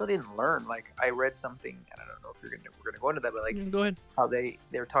mean, they still didn't learn. Like, I read something, and I don't know if we're gonna go into that, but like, go ahead. How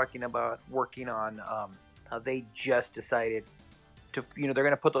they're talking about working on how they just decided to they're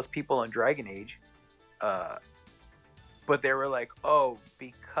gonna put those people on Dragon Age, but they were like, oh,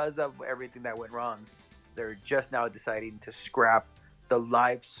 because of everything that went wrong, they're just now deciding to scrap the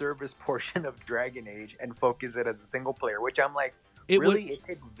live service portion of Dragon Age and focus it as a single player. Which I'm like, it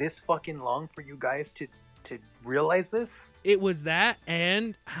took this fucking long for you guys to realize this? It was that,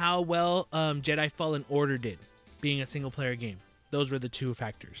 and how well Jedi Fallen Order did, being a single player game. Those were the two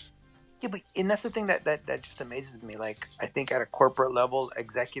factors. Yeah, but and that's the thing that just amazes me. Like, I think at a corporate level,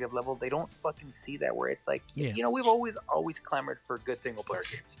 executive level, they don't fucking see that. Where it's like, Yeah. you know, we've always clamored for good single player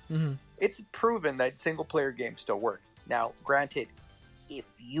games. Mm-hmm. It's proven that single player games still work. Now, granted, if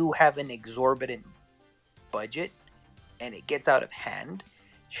you have an exorbitant budget and it gets out of hand,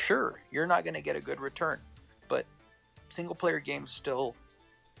 sure, you're not going to get a good return. But single player games still,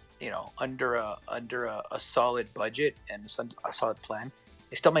 you know, under a solid budget and a solid plan,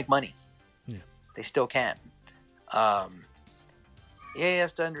 they still make money. Yeah. They still can. EA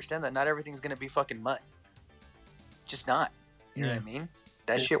has to understand that not everything's going to be fucking mud. Just not. You know what I mean?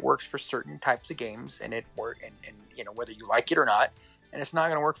 That shit works for certain types of games, and it and you know, whether you like it or not, and it's not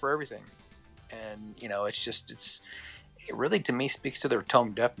going to work for everything. And you know, it really, to me, speaks to their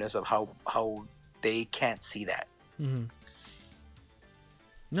tone deafness of how they can't see that. Mm-hmm.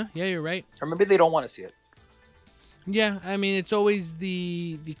 No, yeah, you're right. Or maybe they don't want to see it. Yeah, I mean, it's always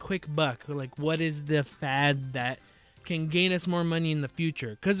the quick buck. Like, what is the fad that can gain us more money in the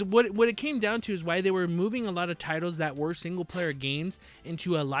future? Because what it came down to is why they were moving a lot of titles that were single-player games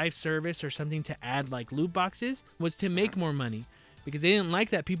into a live service or something to add, like, loot boxes, was to make more money. Because they didn't like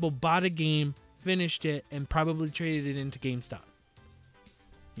that people bought a game, finished it, and probably traded it into GameStop.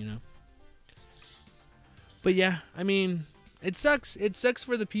 You know? But yeah, I mean, it sucks. It sucks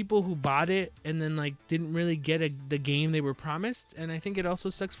for the people who bought it and then like didn't really get the game they were promised. And I think it also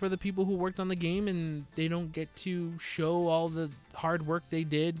sucks for the people who worked on the game and they don't get to show all the hard work they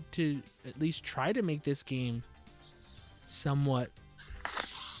did to at least try to make this game somewhat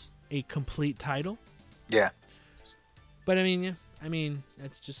a complete title. Yeah. But I mean, yeah. I mean,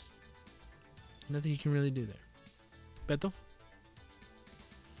 that's just nothing you can really do there. Beto?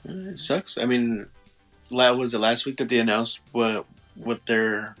 It sucks. I mean, was it last week that they announced that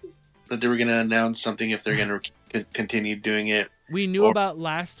they were going to announce something if they're going to continue doing it? We knew about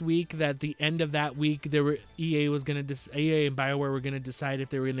last week that the end of that week, EA was going to EA and BioWare were going to decide if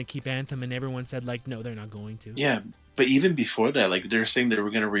they were going to keep Anthem, and everyone said like, no, they're not going to. Yeah, but even before that, like they're saying they were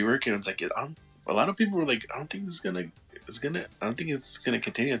going to rework it. It's like a lot of people were like, I don't think it's gonna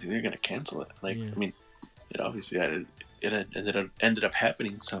continue. I think they're going to cancel it. Like, yeah. I mean, it obviously ended up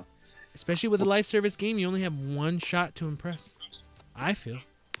happening. So. Especially with a live service game, you only have one shot to impress. I feel.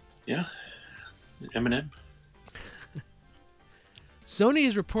 Yeah. Eminem. Sony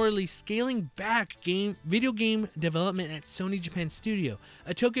is reportedly scaling back video game development at Sony Japan Studio,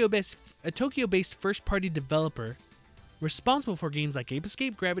 a Tokyo-based first-party developer responsible for games like Ape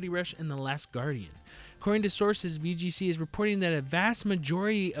Escape, Gravity Rush, and The Last Guardian. According to sources, VGC is reporting that a vast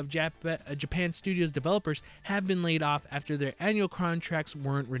majority of Japan Studios developers have been laid off after their annual contracts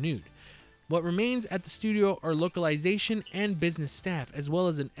weren't renewed. What remains at the studio are localization and business staff, as well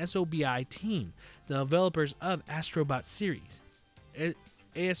as an SOBI team, the developers of Astrobot series.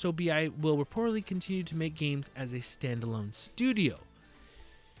 ASOBI will reportedly continue to make games as a standalone studio.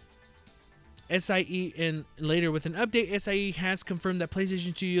 SIE, and later with an update, SIE has confirmed that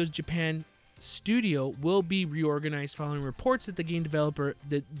PlayStation Studios Japan Studio will be reorganized following reports that the game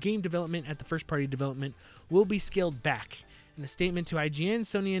development at the first-party development will be scaled back. In a statement to IGN,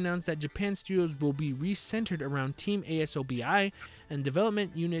 Sony announced that Japan Studios will be recentered around Team ASOBI and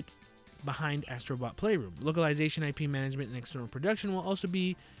development unit behind Astrobot Playroom. Localization, IP management, and external production will also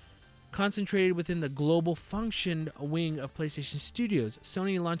be concentrated within the global function wing of PlayStation Studios.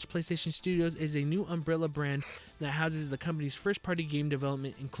 Sony launched PlayStation Studios as a new umbrella brand that houses the company's first-party game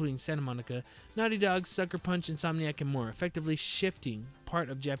development, including Santa Monica, Naughty Dog, Sucker Punch, Insomniac, and more, effectively shifting part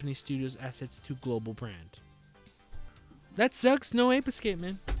of Japanese studios' assets to global brand. That sucks. No Ape Escape,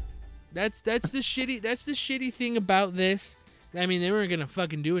 man. That's the shitty thing about this. I mean, they weren't gonna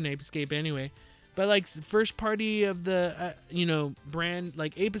fucking do an Ape Escape anyway. But like first party of the brand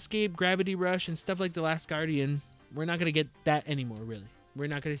like Ape Escape, Gravity Rush, and stuff like The Last Guardian, we're not gonna get that anymore. Really, we're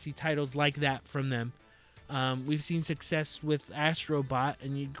not gonna see titles like that from them. We've seen success with Astrobot,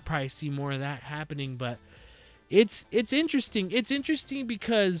 and you could probably see more of that happening. But it's interesting. It's interesting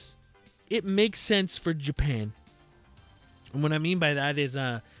because it makes sense for Japan. And what I mean by that is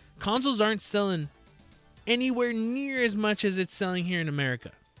consoles aren't selling anywhere near as much as it's selling here in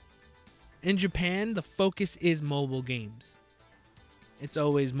America. In Japan, the focus is mobile games. It's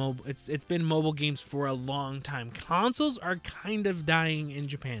always mobile. It's been mobile games for a long time. Consoles are kind of dying in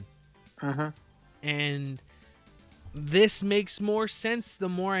Japan. Uh-huh. And this makes more sense the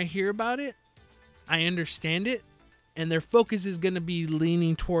more I hear about it. I understand it. And their focus is going to be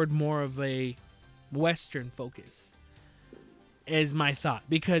leaning toward more of a Western focus. Is my thought,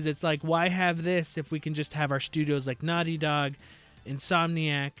 because it's like, why have this if we can just have our studios like Naughty Dog,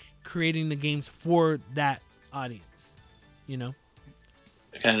 Insomniac creating the games for that audience, you know?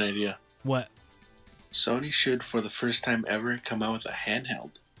 Kind of idea. What? Sony should, for the first time ever, come out with a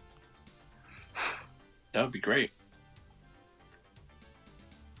handheld. That would be great.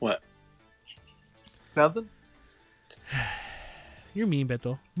 What? Nothing. You're mean,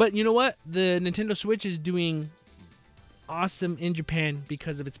 Beto. But you know what? The Nintendo Switch is doing awesome in Japan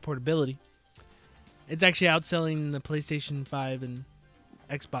because of its portability. It's actually outselling the PlayStation 5 and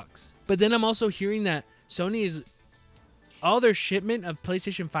Xbox. But then I'm also hearing that Sony is... all their shipment of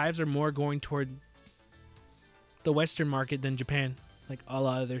PlayStation 5s are more going toward the Western market than Japan. Like, a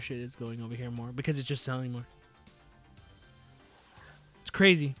lot of their shit is going over here more because it's just selling more. It's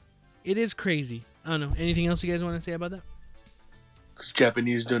crazy. It is crazy. I don't know. Anything else you guys want to say about that? Because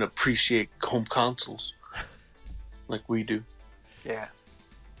Japanese don't appreciate home consoles like we do. Yeah.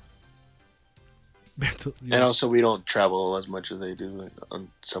 And also, we don't travel as much as they do, like, on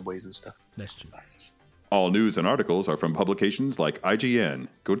subways and stuff. That's true. All news and articles are from publications like IGN,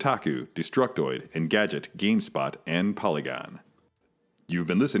 Kotaku, Destructoid, Engadget, GameSpot, and Polygon. You've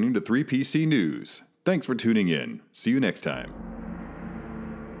been listening to 3PC News. Thanks for tuning in. See you next time.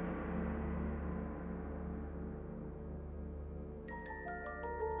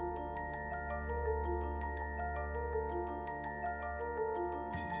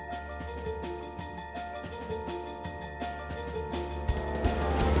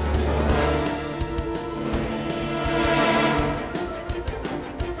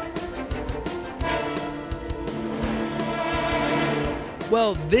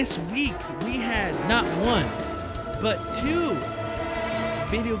 Well, this week we had not one, but two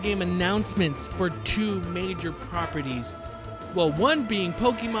video game announcements for two major properties. Well, one being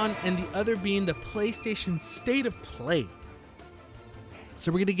Pokemon and the other being the PlayStation State of Play.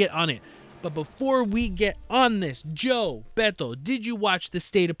 So we're going to get on it. But before we get on this, Joe, Beto, did you watch the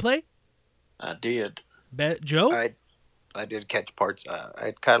State of Play? I did. Joe? I did catch parts.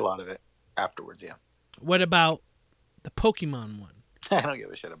 I caught a lot of it afterwards, yeah. What about the Pokemon one? I don't give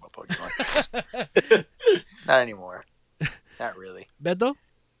a shit about Pokemon. Not anymore. Not really. Beto?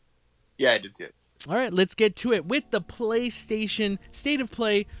 Yeah, I did see it. All right, let's get to it with the PlayStation State of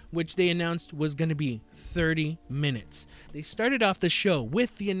Play, which they announced was going to be 30 minutes. They started off the show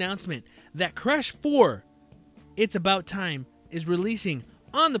with the announcement that Crash 4, It's About Time, is releasing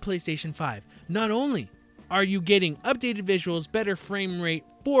on the PlayStation 5. Not only are you getting updated visuals, better frame rate,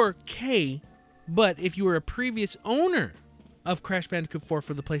 4K, but if you were a previous owner of Crash Bandicoot 4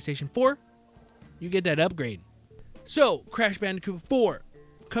 for the PlayStation 4, you get that upgrade. So, Crash Bandicoot 4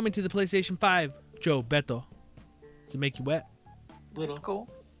 coming to the PlayStation 5. Joe, Beto, does it make you wet? Little. Cool.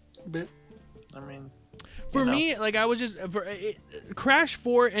 A bit. I mean, For me, like, I was just... Crash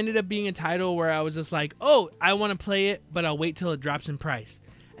 4 ended up being a title where I was just like, oh, I want to play it, but I'll wait till it drops in price.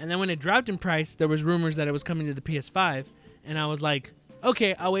 And then when it dropped in price, there was rumors that it was coming to the PS5, and I was like,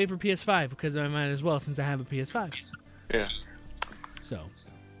 okay, I'll wait for PS5 because I might as well since I have a PS5. Yeah. So,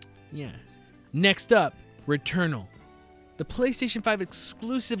 yeah. Next up, Returnal. The PlayStation 5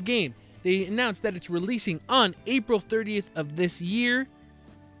 exclusive game. They announced that it's releasing on April 30th of this year.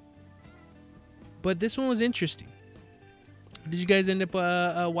 But this one was interesting. Did you guys end up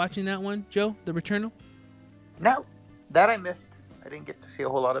watching that one, Joe? The Returnal? no, that I missed. I didn't get to see a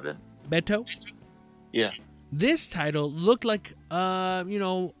whole lot of it. Beto? Yeah. This title looked like,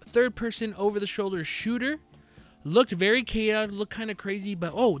 third-person over-the-shoulder shooter. Looked very chaotic, looked kind of crazy,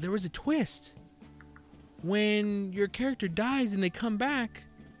 but oh, there was a twist. When your character dies and they come back,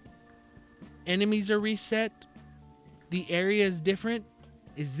 enemies are reset, the area is different.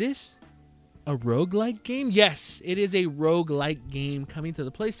 Is this a roguelike game? Yes, it is a roguelike game coming to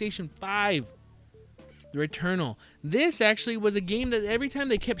the PlayStation 5. The Returnal. This actually was a game that every time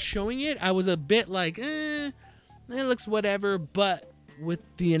they kept showing it, I was a bit like, it looks whatever, but with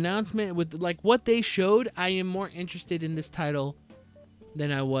the announcement, with like what they showed, I am more interested in this title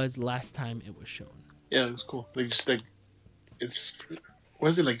than I was last time it was shown. Yeah, it was cool. Like, just like, it's, what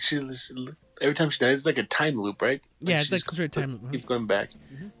is it, like, she's just, every time she dies, it's like a time loop, right? Yeah, it's like some sort of time loop. Keep going back.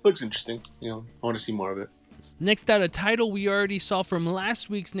 Looks interesting. I want to see more of it. Next out, a title we already saw from last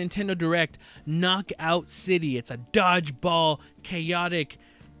week's Nintendo Direct, Knockout City. It's a dodgeball, chaotic,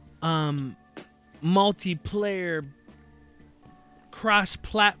 multiplayer,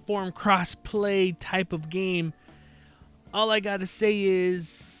 cross-platform, cross-play type of game. All I gotta say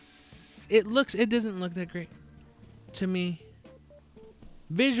is, it doesn't look that great to me.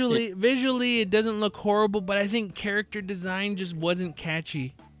 Visually, it doesn't look horrible, but I think character design just wasn't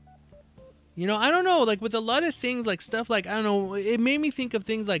catchy. I don't know, like with a lot of things, like stuff like, I don't know, it made me think of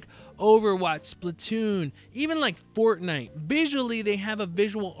things like Overwatch, Splatoon, even like Fortnite. Visually, they have a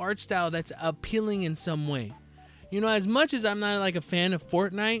visual art style that's appealing in some way. As much as I'm not like a fan of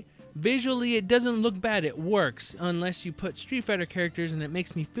Fortnite, Visually, it doesn't look bad. It works unless you put Street Fighter characters, and it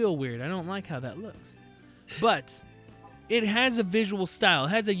makes me feel weird. I don't like how that looks. But it has a visual style. It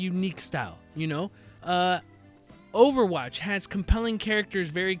has a unique style, you know? Overwatch has compelling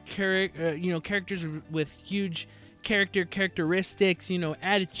characters, characters with huge characteristics,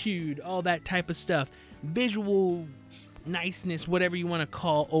 attitude, all that type of stuff. Visual niceness, whatever you want to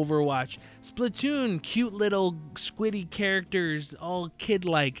call Overwatch. Splatoon, cute little squiddy characters, all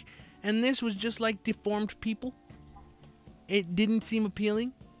kid-like. And this was just like deformed people. It didn't seem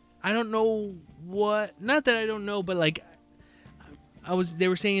appealing. I don't know what, not that I don't know, but like they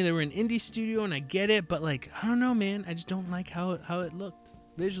were saying they were an indie studio, and I get it, but like, I don't know, man. I just don't like how it looked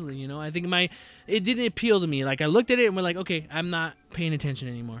visually, I think it didn't appeal to me. Like, I looked at it and went like, okay, I'm not paying attention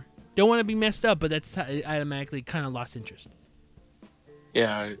anymore. Don't want to be messed up, but that's I automatically kind of lost interest.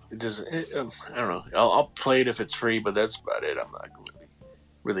 Yeah, it doesn't. I don't know. I'll play it if it's free, but that's about it. I'm not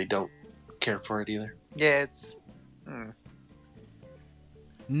really don't care for it either. Yeah, it's.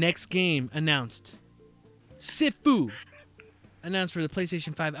 Next game announced. Sifu. Announced for the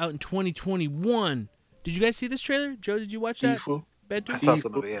PlayStation 5 out in 2021. Did you guys see this trailer? Joe, did you watch that? Sifu? I saw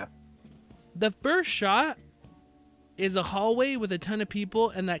some of it, yeah. The first shot is a hallway with a ton of people,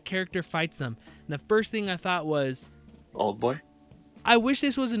 and that character fights them. And the first thing I thought was, Old Boy? I wish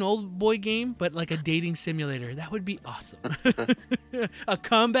this was an old boy game, but like a dating simulator. That would be awesome. A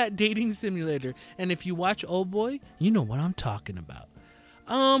combat dating simulator. And if you watch Old Boy, you know what I'm talking about.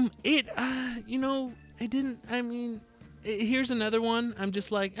 Here's another one. I'm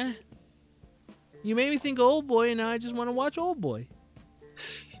just like, You made me think of Old Boy, and now I just want to watch Old Boy.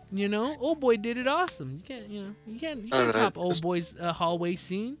 Old Boy did it awesome. You can't top Old Boy's hallway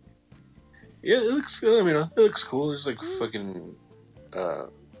scene. Yeah, it looks good. I mean, it looks cool. There's like fucking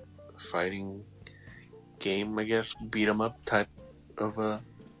fighting game, I guess, beat 'em up type of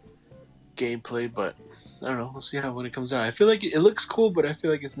gameplay. But I don't know. We'll see when it comes out. I feel like it looks cool, but I feel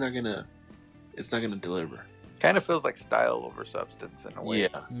like it's not gonna deliver. Kind of feels like style over substance in a way.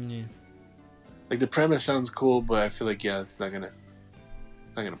 Yeah. Like the premise sounds cool, but I feel like it's not gonna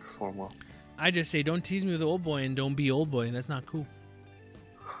perform well. I just say don't tease me with Old Boy and don't be Old Boy. That's not cool.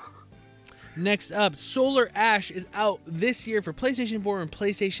 Next up, Solar Ash is out this year for PlayStation 4 and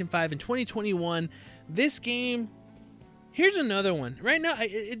PlayStation 5 in 2021. This game, here's another one. Right now,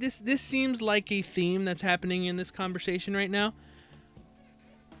 this seems like a theme that's happening in this conversation right now.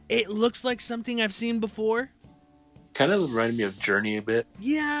 It looks like something I've seen before. Kind of reminded me of Journey a bit.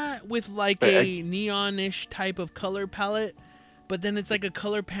 Yeah, with like a neonish type of color palette. But then it's like a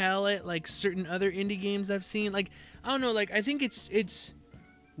color palette like certain other indie games I've seen. Like, I don't know, like I think it's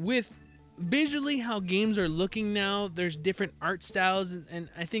with visually how games are looking now. There's different art styles, and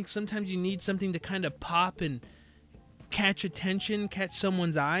I think sometimes you need something to kind of pop and catch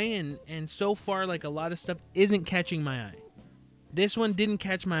someone's eye, and so far like a lot of stuff isn't catching my eye. This one didn't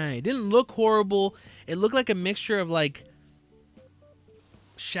catch my eye. It didn't look horrible. It looked like a mixture of like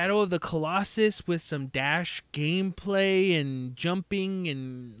Shadow of the Colossus with some dash gameplay and jumping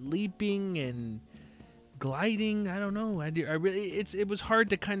and leaping and gliding. I don't know. It was hard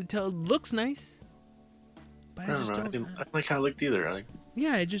to kind of tell. It looks nice, but I don't like how it looked either.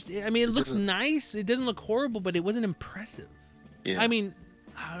 It looks nice. It doesn't look horrible, but it wasn't impressive. Yeah. I mean,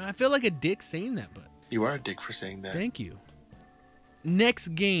 I feel like a dick saying that, but you are a dick for saying that. Thank you.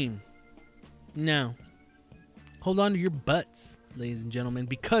 Next game. Now, hold on to your butts, ladies and gentlemen,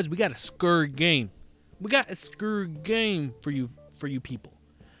 because we got a skur game. We got a skur game for you people.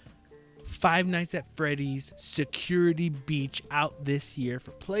 Five Nights at Freddy's Security Beach out this year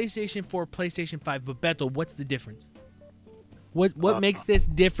for PlayStation 4, PlayStation 5. But Beto, what's the difference? What makes this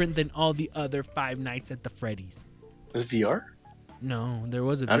different than all the other Five Nights at the Freddy's? Was it VR? No, there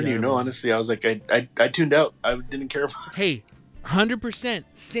was a VR. I don't even know, honestly. I was like, I tuned out. I didn't care about it. Hey, 100%.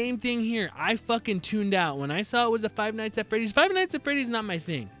 Same thing here. I fucking tuned out. When I saw it was a Five Nights at Freddy's, Five Nights at Freddy's is not my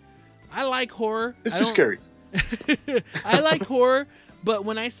thing. I like horror. It's too scary. I like horror, but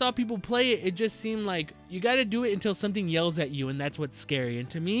when I saw people play it, it just seemed like you got to do it until something yells at you, and that's what's scary. And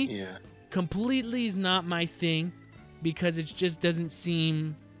to me, completely is not my thing because it just doesn't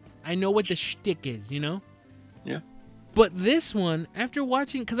seem... I know what the shtick is, Yeah. But this one, after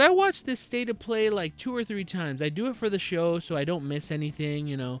watching, because I watched this State of Play like 2 or 3 times. I do it for the show so I don't miss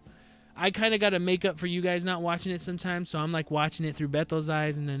anything, I kind of got to make up for you guys not watching it sometimes, so I'm like watching it through Bethel's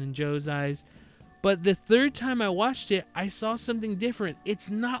eyes and then in Joe's eyes. But the third time I watched it, I saw something different. It's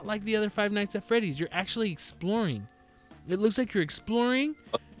not like the other Five Nights at Freddy's. You're actually exploring. It looks like you're exploring.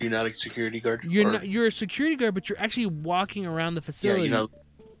 You're not a security guard? You're a security guard, but you're actually walking around the facility. Yeah,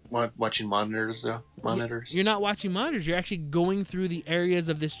 watching monitors though. Monitors. You're not watching monitors. You're actually going through the areas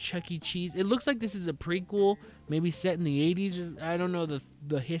of this Chuck E. Cheese. It looks like this is a prequel, maybe set in the 80s. I don't know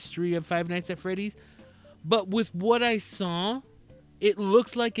the history of Five Nights at Freddy's. But with what I saw, it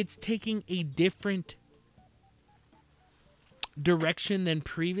looks like it's taking a different direction than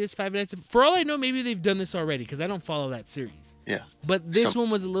previous Five Nights. For all I know, maybe they've done this already because I don't follow that series. Yeah. But this one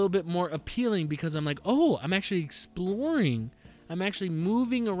was a little bit more appealing because I'm like, oh, I'm actually exploring. I'm actually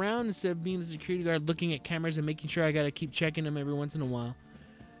moving around instead of being the security guard looking at cameras and making sure I got to keep checking them every once in a while.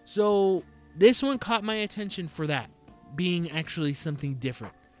 So this one caught my attention for that, being actually something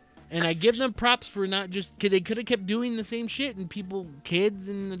different. And I give them props for not just, cause they could have kept doing the same shit and kids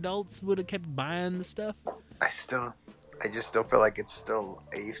and adults would have kept buying the stuff. I just still feel like it's still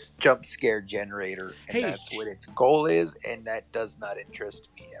a jump scare generator, and Hey. that's what its goal is, and that does not interest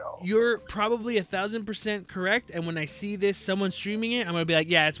me at all. You're probably 1,000% correct. And when I see this, someone streaming it, I'm going to be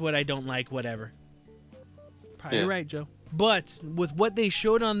like, yeah, it's what I don't like, whatever. Probably Yeah. right, Joe. But with what they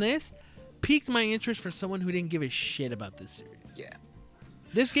showed on this, piqued my interest for someone who didn't give a shit about this series. Yeah.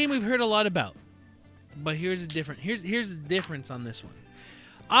 This game we've heard a lot about, but here's the difference on this one.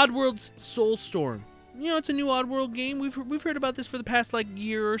 Oddworld's Soulstorm. You know, it's a new Oddworld game. We've heard about this for the past like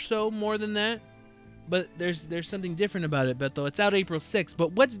year or so, more than that. But there's something different about it, Beto. It's out April 6th.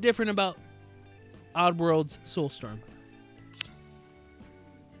 But what's different about Oddworld's Soulstorm?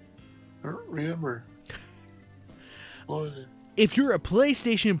 I don't remember. What was it? If you're a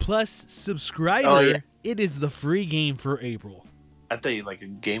PlayStation Plus subscriber, Oh, yeah. it is the free game for April. I thought you like the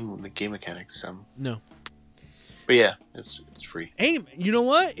game mechanics. No. But yeah, it's free. Hey, you know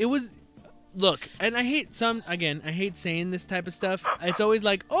what? It was. Look, and I hate saying this type of stuff. It's always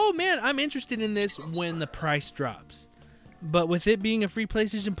like, oh man, I'm interested in this when the price drops. But with it being a free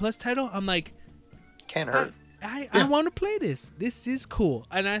PlayStation Plus title, I'm like, Can't hurt. I want to play this. This is cool,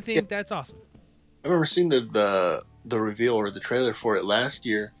 and I think that's awesome. I remember seeing the reveal or the trailer for it last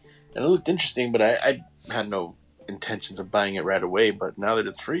year, and it looked interesting, but I had no intentions of buying it right away. But now that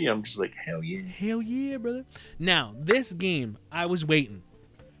it's free, I'm just like, hell yeah. Hell yeah, brother. Now, this game, I was waiting.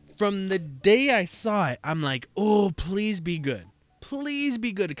 From the day I saw it, I'm like, oh, please be good. Please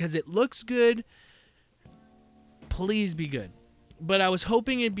be good, because it looks good. Please be good. But I was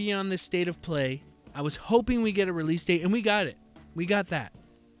hoping it'd be on this state of play. I was hoping we get a release date, and we got it. We got that.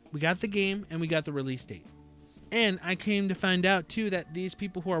 We got the game, and we got the release date. And I came to find out, too, that these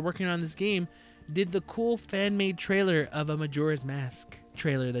people who are working on this game did the cool fan-made trailer of a Majora's Mask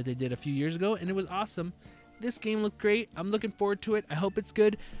trailer that they did a few years ago, and it was awesome. This game looked great. I'm looking forward to it. I hope it's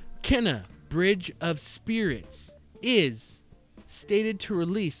good. Kena, Bridge of Spirits, is stated to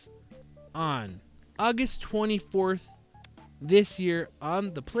release on August 24th this year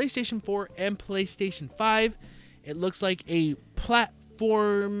on the PlayStation 4 and PlayStation 5. It looks like a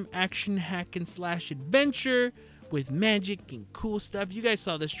platform action hack and slash adventure with magic and cool stuff. You guys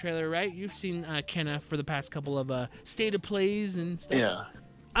saw this trailer, right? You've seen Kena for the past couple of state of plays and stuff. Yeah.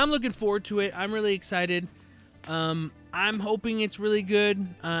 I'm looking forward to it. I'm really excited. I'm hoping it's really good.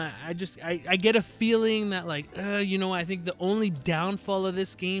 I get a feeling that I think the only downfall of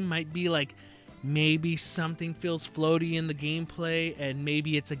this game might be like maybe something feels floaty in the gameplay, and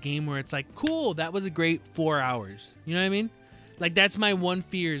maybe it's a game where it's like, cool, that was a great 4 hours. You know what I mean? Like, that's my one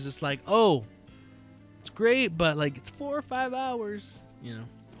fear, is just like, oh, it's great, but like it's 4 or 5 hours, you know?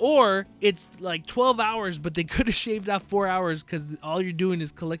 Or it's like 12 hours, but they could have shaved off 4 hours because all you're doing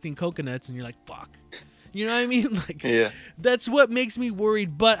is collecting coconuts, and you're like, fuck. You know what I mean? Like, Yeah. that's what makes me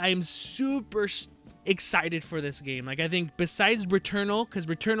worried, but I'm super excited for this game. Like, I think besides Returnal, because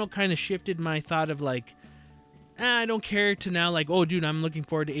Returnal kind of shifted my thought of like, I don't care, to now like, oh, dude, I'm looking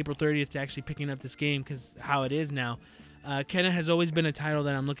forward to April 30th to actually picking up this game because how it is now. Kena has always been a title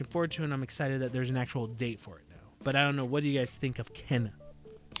that I'm looking forward to, and I'm excited that there's an actual date for it now. But I don't know. What do you guys think of Kena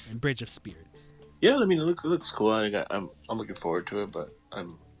and Bridge of Spirits? Yeah, I mean, it looks cool. I'm looking forward to it, but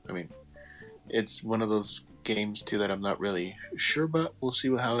it's one of those games too that I'm not really sure about. We'll see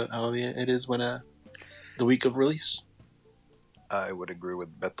how it is when the week of release. I would agree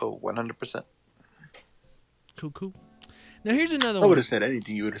with Beto 100%. Cool. Now here's another I one. would have said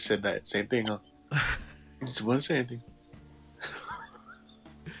anything. You would have said that same thing, huh? You just wouldn't say anything.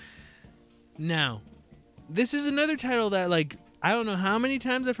 Now, this is another title that, like, I don't know how many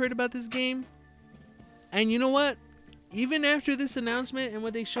times I've heard about this game. And you know what? Even after this announcement and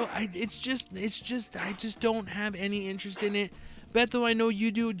what they show, I just don't have any interest in it. Beto, I know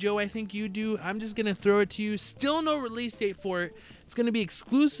you do. Joe, I think you do. I'm just going to throw it to you. Still no release date for it. It's going to be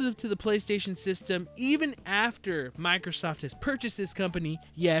exclusive to the PlayStation system, even after Microsoft has purchased this company.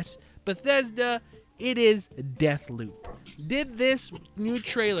 Yes, Bethesda It is Deathloop. Did this new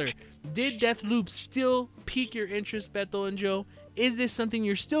trailer, did Deathloop still pique your interest, Beto and Joe? Is this something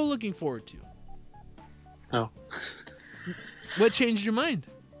you're still looking forward to? No. What changed your mind?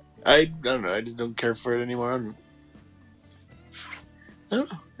 I don't know. I just don't care for it anymore. I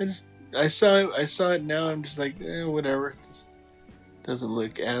don't know. I saw it now. I'm just like, whatever. It just doesn't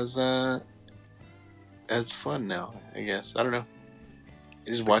look as fun now. I guess I don't know.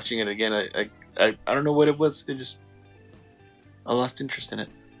 Just watching it again, I don't know what it was. I lost interest in it.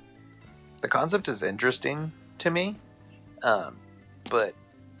 The concept is interesting to me, but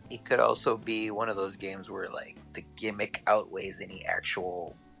it could also be one of those games where like the gimmick outweighs any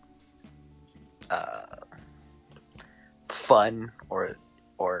actual fun or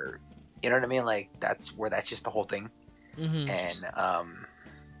you know what I mean. Like that's just the whole thing. Mm-hmm. And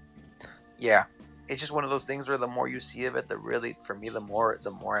yeah, it's just one of those things where the more you see of it, for me, the more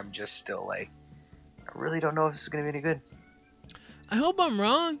I'm just still like, I really don't know if this is gonna be any good. I hope I'm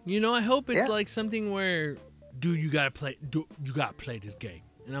wrong. I hope it's Yeah. like something where, dude, you gotta play this game,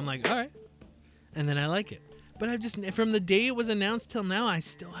 and I'm like, all right, and then I like it. But I've just, from the day it was announced till now, I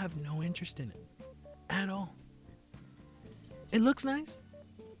still have no interest in it at all. It looks nice,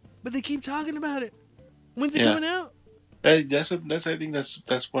 but they keep talking about it. When's it coming out? I think that's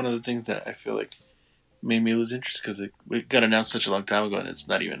one of the things that I feel like made me lose interest, because it got announced such a long time ago and it's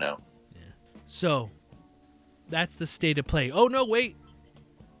not even out. So, that's the state of play. Oh, no, wait.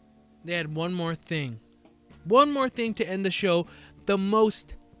 They had one more thing. One more thing to end the show. The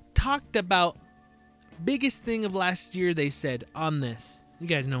most talked about, biggest thing of last year, they said on this. You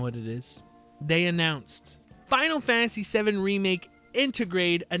guys know what it is. They announced Final Fantasy VII Remake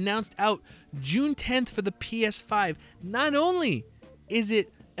Intergrade, announced out June 10th for the PS5. Not only is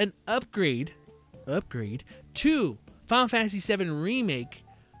it an upgrade to Final Fantasy VII Remake,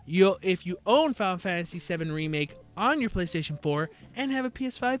 if you own Final Fantasy VII Remake on your PlayStation 4 and have a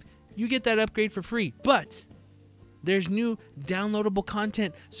PS5, you get that upgrade for free. But there's new downloadable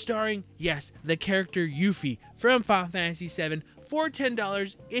content starring, yes, the character Yuffie from Final Fantasy VII for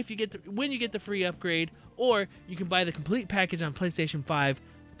 $10 when you get the free upgrade, or you can buy the complete package on PlayStation 5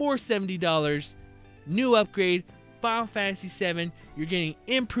 for $70. New upgrade, Final Fantasy VII. You're getting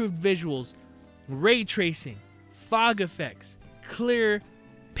improved visuals, ray tracing, fog effects, clear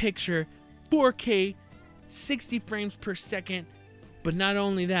picture, 4K, 60 frames per second. But not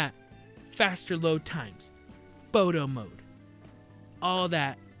only that, faster load times, photo mode, all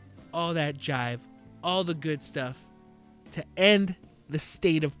that jive, all the good stuff to end the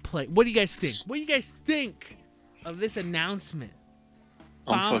state of play. What do you guys think? What do you guys think of this announcement?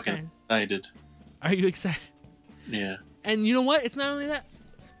 I'm fucking excited. Are you excited? Yeah. And you know what? It's not only that.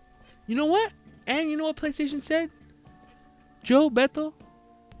 You know what? And you know what PlayStation said? Joe, Beto,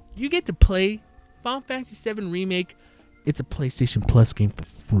 you get to play Final Fantasy VII Remake. It's a PlayStation Plus game for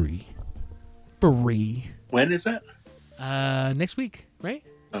free. Free. When is that? Next week, right?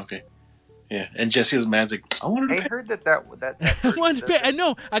 Okay. Yeah. And Jesse was mad. Like, I wanted to I pay. heard that I wanted to pay. I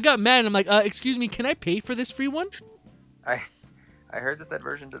know. I got mad. I'm like, excuse me, can I pay for this free one? I heard that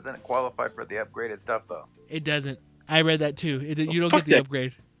version doesn't qualify for the upgraded stuff though. It doesn't. I read that too. You don't fuck get the that.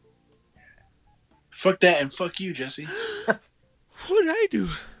 upgrade. Fuck that and fuck you, Jesse. What did I do?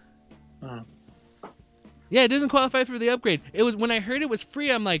 Yeah, it doesn't qualify for the upgrade. It was when I heard it was free,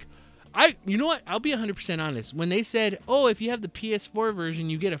 I'm like, you know what? I'll be 100% honest. When they said, oh, if you have the PS4 version,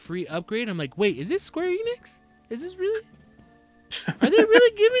 you get a free upgrade, I'm like, wait, is this Square Enix? Is this really? Are they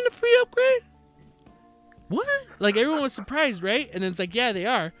really giving a free upgrade? What? Like, everyone was surprised, right? And then it's like, yeah, they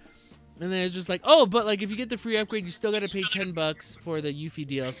are. And then it's just like, oh, but like if you get the free upgrade, you still got to pay $10 for the Yuffie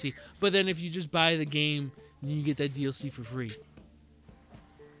DLC. But then if you just buy the game, you get that DLC for free.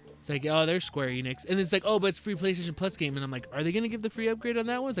 It's like, oh, there's Square Enix. And it's like, oh, but it's free PlayStation Plus game. And I'm like, are they going to give the free upgrade on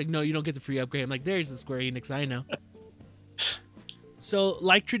that one? It's like, no, you don't get the free upgrade. I'm like, there's the Square Enix, I know. So,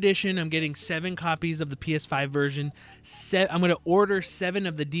 like tradition, I'm getting 7 copies of the PS5 version. I'm going to order 7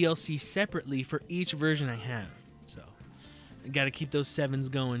 of the DLC separately for each version I have. So, I got to keep those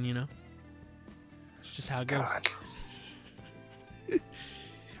 7s going, you know? It's just how it goes. God.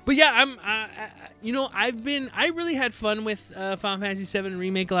 But yeah, I really had fun with Final Fantasy VII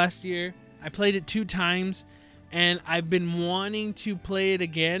Remake last year. I played it 2 times, and I've been wanting to play it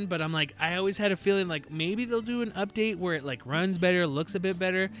again, but I'm like, I always had a feeling like maybe they'll do an update where it like runs better, looks a bit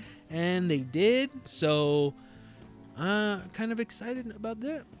better, and they did. So, kind of excited about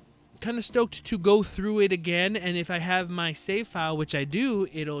that. Kind of stoked to go through it again, and if I have my save file, which I do,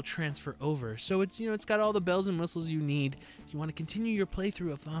 it'll transfer over. So it's it's got all the bells and whistles you need if you want to continue your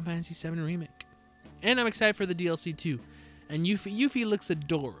playthrough of Final Fantasy VII Remake. And I'm excited for the DLC too. And Yuffie looks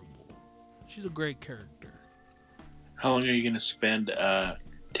adorable. She's a great character. How long are you gonna spend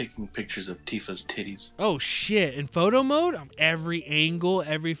taking pictures of Tifa's titties? Oh shit! In photo mode, every angle,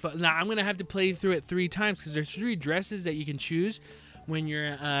 Nah, I'm gonna have to play through it 3 times because there's 3 dresses that you can choose when you're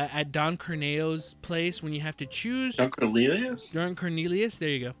at Don Corneo's place. When you have to choose Don Cornelius? Don Cornelius. There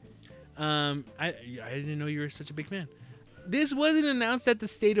you go. I didn't know you were such a big fan. This wasn't announced at the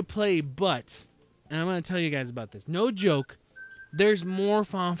State of Play, but, and I'm gonna tell you guys about this. No joke. There's more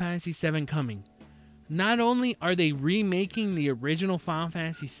Final Fantasy VII coming. Not only are they remaking the original Final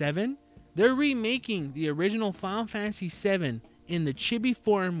Fantasy VII, they're remaking the original Final Fantasy VII in the chibi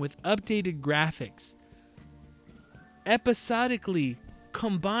form with updated graphics, episodically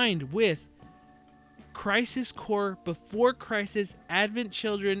combined with Crisis Core, Before Crisis, Advent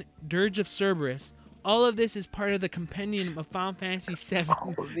Children, Dirge of Cerberus. All of this is part of the compendium of Final Fantasy VII.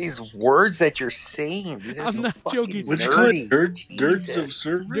 All of these words that you're saying, these are I'm so not fucking joking. What'd you call it? nerdy. Dirge of Jesus.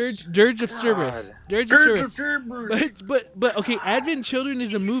 Cerberus? Dirge of Cerberus. God. Dirge of Dirge Cerberus. of Cerberus! But okay, Advent Children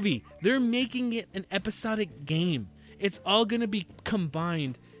is a movie. They're making it an episodic game. It's all gonna be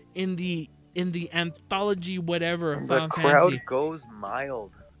combined in the anthology whatever of The Final crowd Fantasy. goes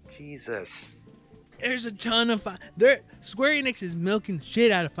mild. Jesus. There's a ton of Square Enix is milking the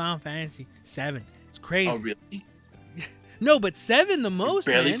shit out of Final Fantasy 7. It's crazy. Oh, really? No, but 7 the most,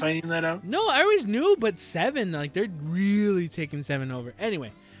 Barely man. finding that out? No, I always knew, but 7, like they're really taking 7 over.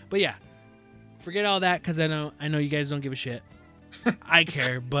 Anyway, but yeah, forget all that because I know you guys don't give a shit. I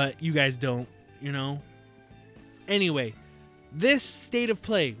care, but you guys don't. You know. Anyway, this State of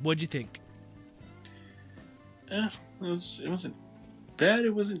Play, what'd you think? It wasn't bad.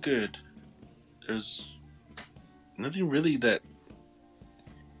 It wasn't good. There's nothing really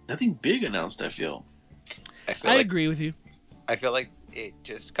nothing big announced. I feel. I agree with you. I feel like it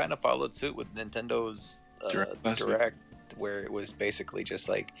just kind of followed suit with Nintendo's Direct, where it was basically just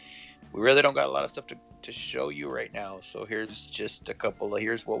like, we really don't got a lot of stuff to show you right now, so here's just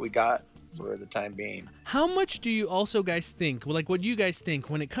here's what we got for the time being. How much do you also guys think, well, like what do you guys think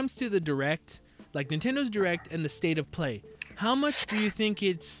when it comes to the Direct, like Nintendo's Direct and the State of Play? How much do you think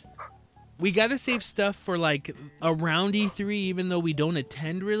we got to save stuff for like around E3, even though we don't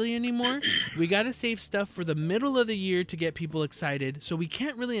attend really anymore? We got to save stuff for the middle of the year to get people excited. So we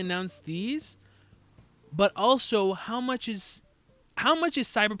can't really announce these. But also, how much is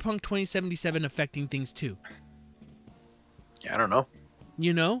Cyberpunk 2077 affecting things too? I don't know.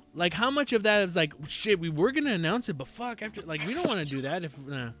 You know, like how much of that is like, shit, we were gonna announce it, but fuck, after like we don't want to do that if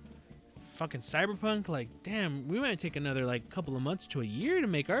fucking Cyberpunk, like damn, we might take another like couple of months to a year to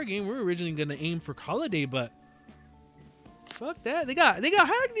make our game. We're originally gonna aim for holiday, but fuck that. They got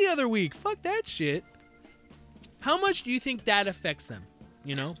hacked the other week. Fuck that shit. How much do you think that affects them?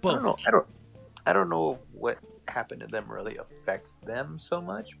 You know, both. I don't know. I don't know what happened to them really affects them so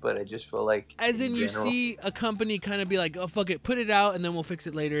much, but I just feel like, As in, you general- see a company kind of be like, oh fuck it, put it out, and then we'll fix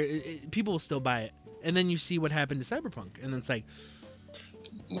it later. People will still buy it, and then you see what happened to Cyberpunk, and then it's like,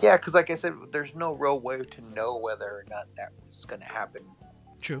 Yeah, because like I said, there's no real way to know whether or not that was going to happen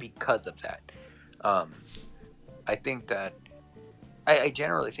true. because of that. I think that I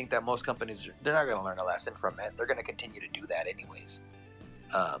generally think that most companies, they're not going to learn a lesson from it. They're going to continue to do that anyways.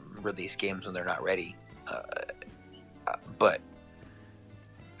 Release games when they're not ready. But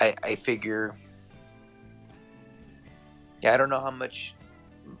I figure, yeah, I don't know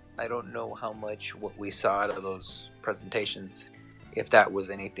how much what we saw out of those presentations, if that was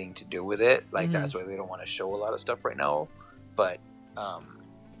anything to do with it. Like, that's why they don't want to show a lot of stuff right now. But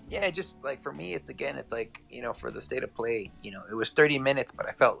yeah, just like for me, it's like, you know, for the State of Play, you know, it was 30 minutes, but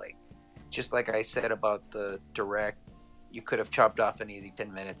I felt like, just like I said about the Direct, you could have chopped off an easy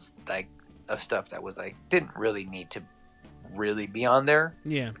 10 minutes like of stuff that was like didn't really need to really be on there.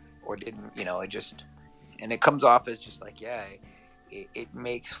 Yeah. Or didn't, you know, it just, and it comes off as just like, yeah, it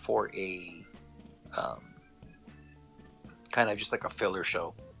makes for a kind of just like a filler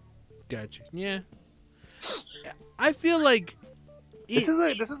show. Gotcha. Yeah. I feel like This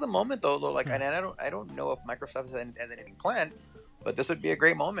is the moment though. Like, and I don't know if Microsoft has anything planned, but this would be a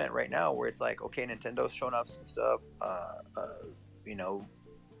great moment right now where it's like, okay, Nintendo's showing off some stuff. You know,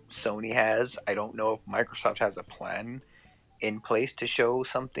 Sony has. I don't know if Microsoft has a plan in place to show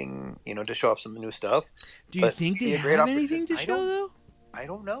something. You know, to show off some new stuff. Do you But think they it'd be a great have anything to opportunity. show though? I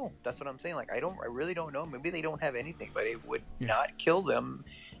don't know. That's what I'm saying. Like, I really don't know. Maybe they don't have anything, but it would Yeah. not kill them.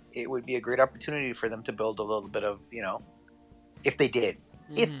 It would be a great opportunity for them to build a little bit of, you know, if they did,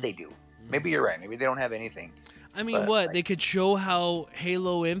 if they do. Maybe you're right. Maybe they don't have anything. I mean, But, what? like- They could show how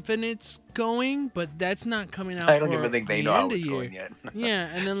Halo Infinite's going, but that's not coming out I don't for even think they the know how end of it's year. going yet.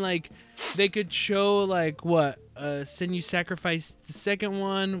 Yeah, and then like they could show like what Senua Sacrifice, the second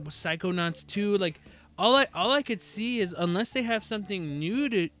one, Psychonauts 2. Like all I could see is unless they have something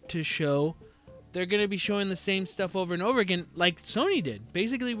new to show, they're gonna be showing the same stuff over and over again, like Sony did.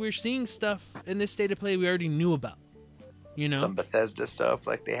 Basically, we're seeing stuff in this state of play we already knew about. You know, Some Bethesda stuff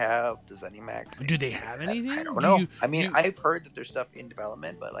like they have the ZeniMax. do they have anything? I don't know. You- I mean, you- I've heard that there's stuff in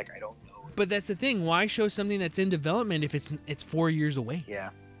development, but like I don't know. But that's the thing. Why show something that's in development if it's 4 years away? Yeah.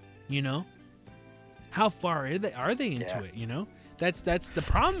 You know, how far are they into Yeah. it? You know, that's the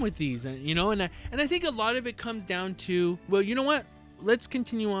problem with these. And you know, and I think a lot of it comes down to, well, you know what? Let's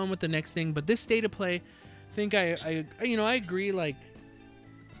continue on with the next thing. But this state of play, I think I agree. Like,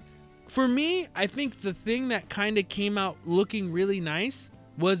 for me, I think the thing that kind of came out looking really nice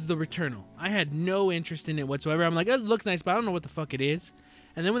was the Returnal. I had no interest in it whatsoever. I'm like, it looked nice, but I don't know what the fuck it is.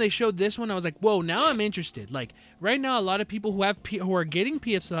 And then when they showed this one, I was like, whoa, now I'm interested. Like, right now, a lot of people who are getting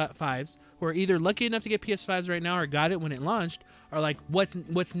PS5s, who are either lucky enough to get PS5s right now or got it when it launched, are like, what's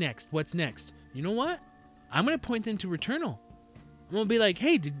next? What's next? You know what? I'm going to point them to Returnal. I'm going to be like,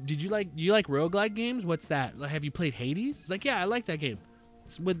 hey, did you like roguelike games? What's that? Like, have you played Hades? It's like, yeah, I like that game.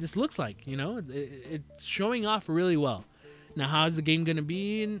 It's what this looks like, you know? It's showing off really well. Now, how's the game going to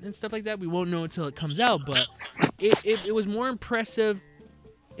be and stuff like that? We won't know until it comes out, but it was more impressive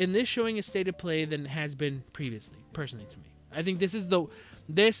in this showing a state of play than it has been previously, personally, to me. I think this was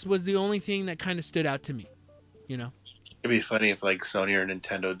the only thing that kind of stood out to me, you know? It'd be funny if like Sony or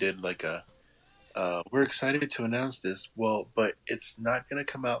Nintendo did like we're excited to announce this. Well, but it's not going to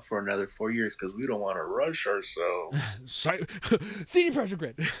come out for another 4 years because we don't want to rush ourselves. Sorry. CD Projekt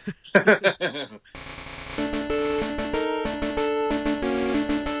Red.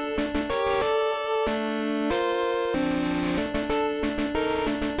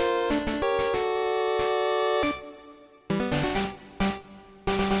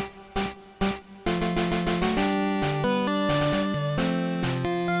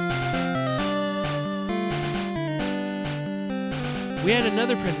 We had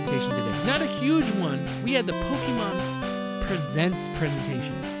another presentation today. Not a huge one. We had the Pokemon Presents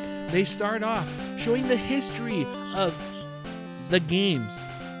presentation. They start off showing the history of the games,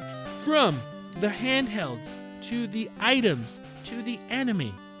 from the handhelds to the items to the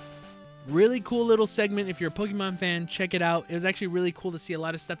anime. Really cool little segment. If you're a Pokemon fan, check it out. It was actually really cool to see a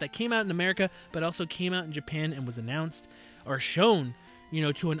lot of stuff that came out in America, but also came out in Japan and was announced or shown, you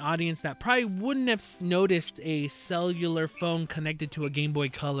know, to an audience that probably wouldn't have noticed a cellular phone connected to a Game Boy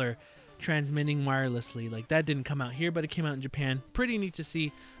Color transmitting wirelessly. Like, that didn't come out here, but it came out in Japan. Pretty neat to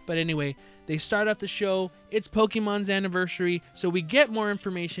see. But anyway, they start off the show. It's Pokemon's anniversary, so we get more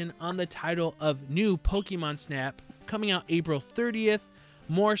information on the title of new Pokemon Snap, coming out April 30th.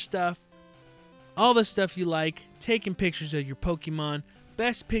 More stuff. All the stuff you like. Taking pictures of your Pokemon.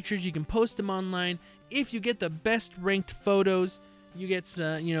 Best pictures, you can post them online. If you get the best ranked photos, you get,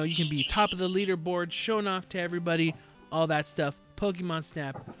 you can be top of the leaderboard, shown off to everybody, all that stuff. Pokemon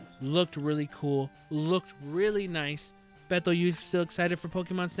Snap looked really cool, looked really nice. Beto, you still excited for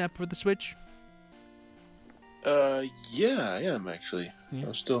Pokemon Snap for the Switch? Yeah, I am actually. Yeah.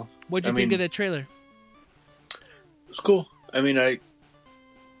 I'm still. What'd you think of that trailer? It's cool. I mean, I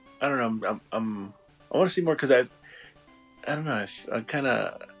don't know. I want to see more because I don't know.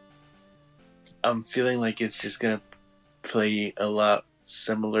 I'm feeling like it's just gonna play a lot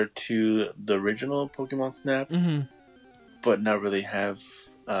similar to the original Pokemon Snap, but not really have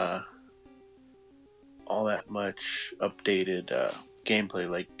all that much updated gameplay.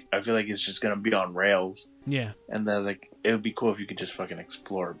 Like, I feel like it's just gonna be on rails. Yeah. And then, like, it would be cool if you could just fucking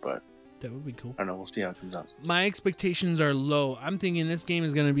explore, but that would be cool. I don't know. We'll see how it comes out. My expectations are low. I'm thinking this game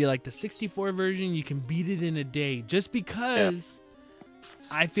is gonna be like the 64 version. You can beat it in a day, just because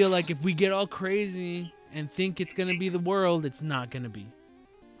I feel like if we get all crazy and think it's gonna be the world, it's not gonna be.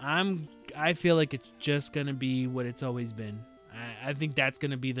 I feel like it's just gonna be what it's always been. I think that's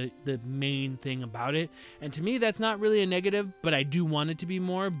gonna be the main thing about it. And to me, that's not really a negative, but I do want it to be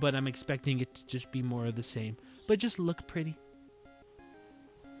more, but I'm expecting it to just be more of the same. But just look pretty.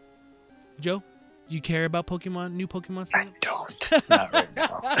 Joe, do you care about Pokemon, new Pokemon stuff? I don't. Not right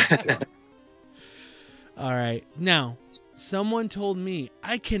now. I don't. All right. Now, someone told me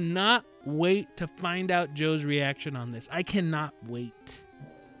I cannot wait to find out Joe's reaction on this. I cannot wait.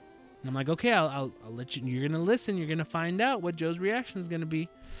 And I'm like, okay, I'll let you. You're gonna listen. You're gonna find out what Joe's reaction is gonna be.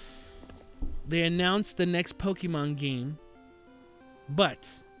 They announced the next Pokemon game, but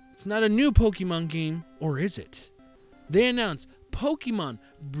it's not a new Pokemon game, or is it? They announced Pokemon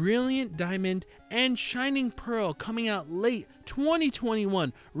Brilliant Diamond and Shining Pearl coming out late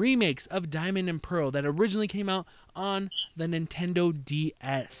 2021, remakes of Diamond and Pearl that originally came out on the Nintendo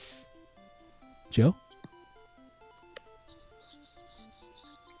DS. Joe?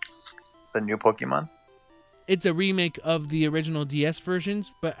 the new Pokemon? It's a remake of the original DS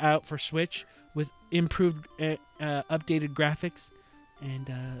versions, but out for Switch with improved, updated graphics, and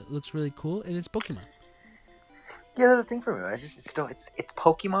looks really cool. And it's Pokemon. Yeah, that's the thing for me. It's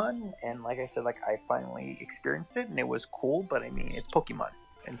Pokemon, and like I said, like I finally experienced it, and it was cool. But I mean, it's Pokemon,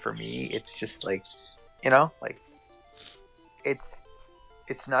 and for me, it's just like, like it's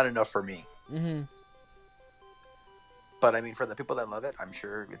not enough for me. Mm-hmm. But I mean, for the people that love it, I'm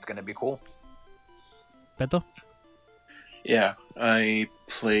sure it's gonna be cool. Beto? Yeah, I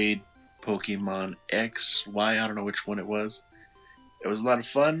played Pokemon X, Y, I don't know which one it was. It was a lot of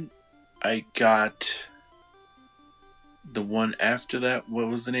fun. I got the one after that. What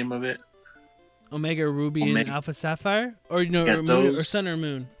was the name of it? Omega Ruby and Omega- Alpha Sapphire? Or no, Got or, Moon, or those. Sun or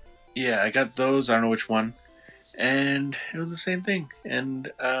Moon? Yeah, I got those. I don't know which one. And it was the same thing.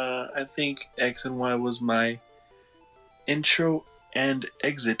 And I think X and Y was my intro and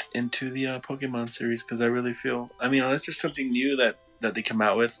exit into the Pokemon series, because I really feel, I mean, unless there's something new that they come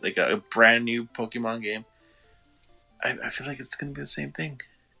out with, like a brand new Pokemon game, I feel like it's going to be the same thing.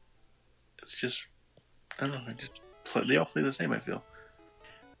 It's just, I don't know, they all play the same, I feel.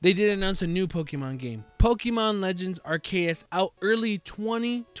 They did announce a new Pokemon game, Pokemon Legends Arceus, out early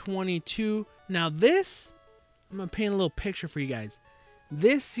 2022. Now this, I'm going to paint a little picture for you guys.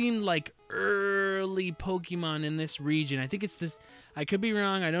 This seemed like early Pokemon in this region. I think it's this, I could be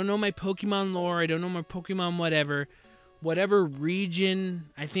wrong. I don't know my Pokemon lore. I don't know my Pokemon whatever. Whatever region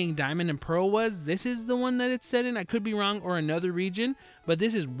I think Diamond and Pearl was, this is the one that it's set in. I could be wrong, or another region, but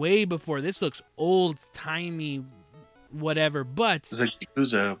this is way before. This looks old-timey, whatever, but... It was like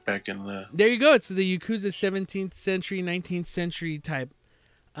Yakuza back in the... There you go. It's the Yakuza 17th century, 19th century type.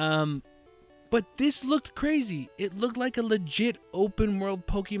 But this looked crazy. It looked like a legit open-world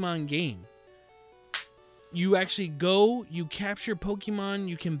Pokemon game. You actually go, you capture Pokemon,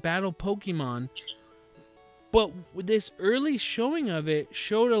 you can battle Pokemon. But this early showing of it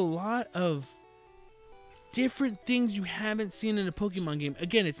showed a lot of different things you haven't seen in a Pokemon game.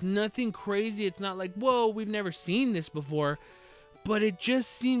 Again, it's nothing crazy. It's not like, whoa, we've never seen this before. But it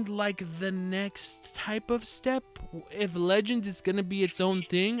just seemed like the next type of step. If Legends is going to be its own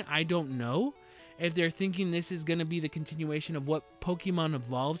thing, I don't know. If they're thinking this is going to be the continuation of what Pokemon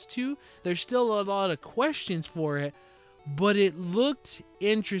evolves to, there's still a lot of questions for it. But it looked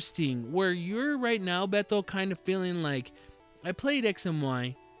interesting. Where you're right now, Beto, kind of feeling like, I played X and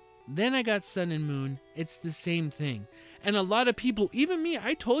Y, then I got Sun and Moon. It's the same thing. And a lot of people, even me,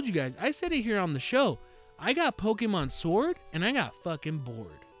 I told you guys, I said it here on the show, I got Pokemon Sword, and I got fucking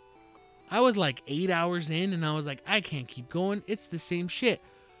bored. I was like 8 hours in, and I was like, I can't keep going. It's the same shit.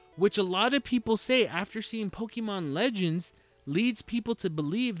 Which a lot of people say, after seeing Pokemon Legends, leads people to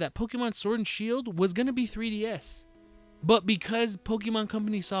believe that Pokemon Sword and Shield was going to be 3DS. But because Pokemon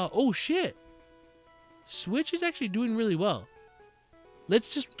Company saw, oh shit, Switch is actually doing really well,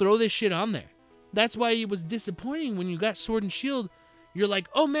 let's just throw this shit on there. That's why it was disappointing when you got Sword and Shield. You're like,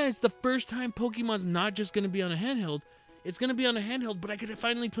 oh man, it's the first time Pokemon's not just going to be on a handheld. It's going to be on a handheld, but I could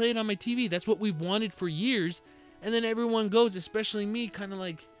finally play it on my TV. That's what we've wanted for years. And then everyone goes, especially me, kind of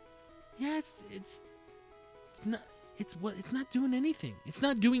like, yeah, it's not doing anything. It's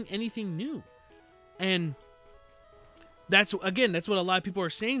not doing anything new. And that's what a lot of people are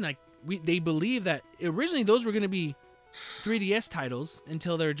saying. Like, they believe that originally those were going to be 3DS titles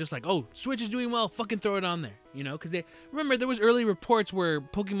until they're just like, oh, Switch is doing well, fucking throw it on there, because they remember there was early reports where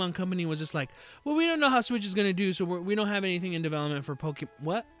Pokemon Company was just like, well, we don't know how Switch is going to do, so we don't have anything in development for Pokemon.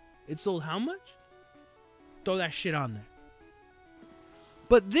 What? It sold how much? Throw that shit on there.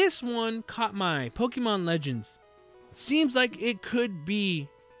 But this one caught my eye. Pokemon Legends. Seems like it could be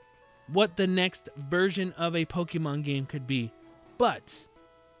what the next version of a Pokemon game could be. But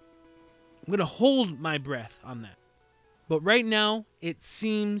I'm going to hold my breath on that. But right now, it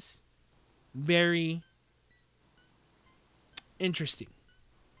seems very interesting.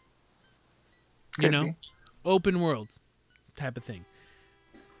 Could be. Open world type of thing.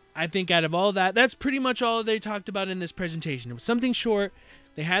 I think out of all that, that's pretty much all they talked about in this presentation. It was something short.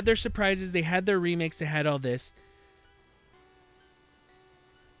 They had their surprises. They had their remakes. They had all this.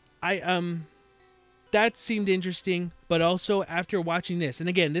 That seemed interesting, but also after watching this, and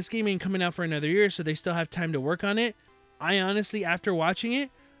again, this game ain't coming out for another year, so they still have time to work on it. I honestly, after watching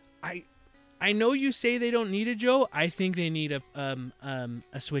it, I know you say they don't need it, Joe. I think they need a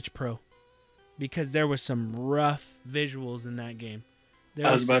Switch Pro, because there was some rough visuals in that game.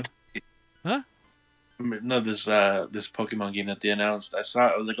 I was about to... Huh? No, this Pokemon game that they announced. I saw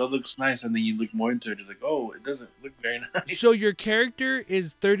it. I was like, oh, it looks nice. And then you look more into it. It's like, oh, it doesn't look very nice. So your character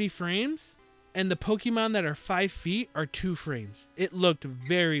is 30 frames, and the Pokemon that are 5 feet are 2 frames. It looked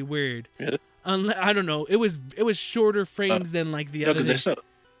very weird. Really? I don't know. It was shorter frames than like the No, other. because there's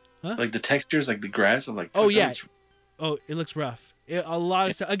Huh? like the textures, like the grass. I'm like, Oh, fuck, that yeah. looks- Oh, it looks rough. A lot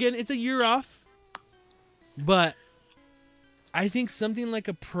of stuff. Again, it's a year off, but I think something like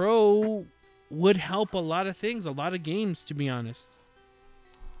a Pro would help a lot of things, a lot of games, to be honest.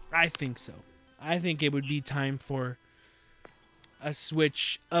 I think so. I think it would be time for a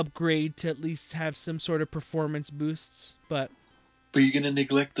Switch upgrade to at least have some sort of performance boosts, but But you're gonna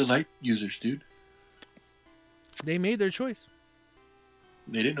neglect the light users, dude. they made their choice.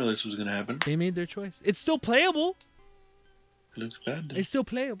 They didn't know this was gonna happen. They made their choice. It's still playable. It looks bad. Dude. It's still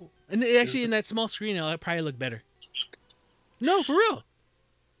playable. And actually, in that small screen, it'll probably look better. No, for real.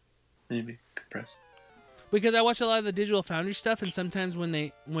 Maybe compressed. Because I watch a lot of the Digital Foundry stuff, and sometimes when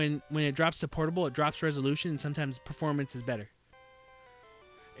it drops to portable, it drops resolution, and sometimes performance is better.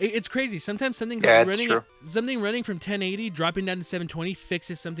 It's crazy. Sometimes something Yeah, it's running true. something running from 1080 dropping down to 720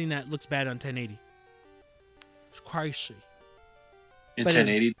 fixes something that looks bad on 1080. It's crazy. In But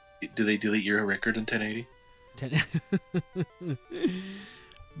 1080, do they delete your record in 1080? 10.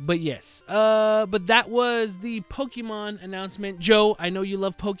 But yes. But that was the Pokemon announcement. Joe, I know you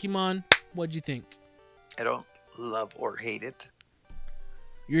love Pokemon. What'd you think? I don't love or hate it.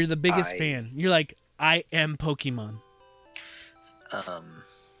 You're the biggest I- fan. You're like, I am Pokemon.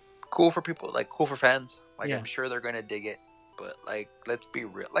 Cool for people, like cool for fans. Like Yeah. I'm sure they're gonna dig it, but like let's be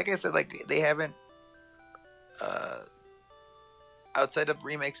real. Like I said, like they haven't, outside of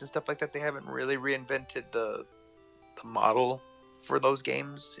remakes and stuff like that, they haven't really reinvented the model for those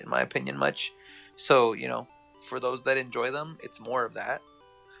games, in my opinion, much. So for those that enjoy them, it's more of that.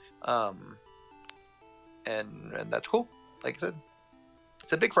 And that's cool. Like I said,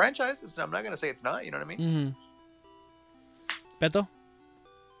 it's a big franchise. I'm not gonna say it's not. You know what I mean? Mm-hmm. Beto?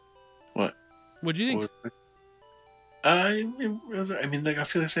 What? What'd you think? What was it? I mean, like I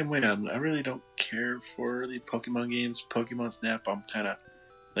feel the same way. I really don't care for the Pokemon games. Pokemon Snap, I'm kind of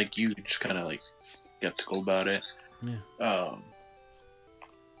like you, just kind of like skeptical about it. Yeah.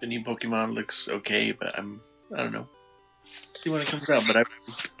 The new Pokemon looks okay, but I don't know. See when it comes out, but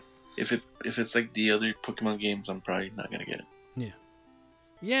if it's like the other Pokemon games, I'm probably not gonna get it.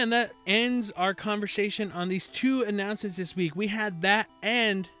 Yeah, and that ends our conversation on these 2 announcements this week. We had that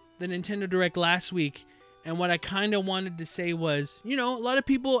and the Nintendo Direct last week. And what I kind of wanted to say was, a lot of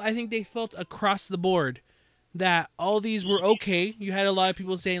people, I think they felt across the board that all these were okay. You had a lot of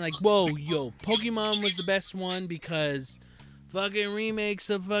people saying like, whoa, Pokemon was the best one because fucking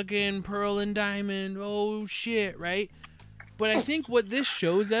remakes of fucking Pearl and Diamond. Oh, shit, right? But I think what this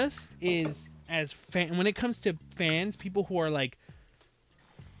shows us is, when it comes to fans, people who are like,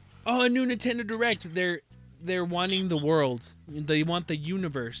 oh, a new Nintendo Direct, they're wanting the world. They want the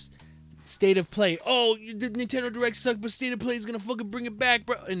universe. State of Play. Oh, the Nintendo Direct sucked, but State of Play is gonna fucking bring it back,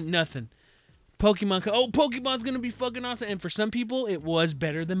 bro. And nothing. Pokemon. Oh, Pokemon's gonna be fucking awesome. And for some people, it was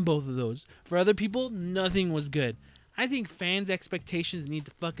better than both of those. For other people, nothing was good. I think fans' expectations need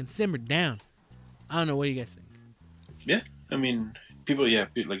to fucking simmer down. I don't know. What do you guys think? Yeah, I mean, people. Yeah,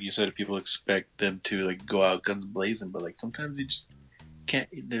 like you said, people expect them to like go out guns blazing, but like sometimes you just can't.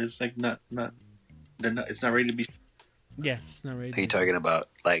 There's like not. They're not. It's not ready to be. Yeah, it's not ready. Are you talking about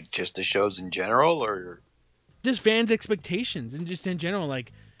like just the shows in general, or Just fans' expectations and just in general,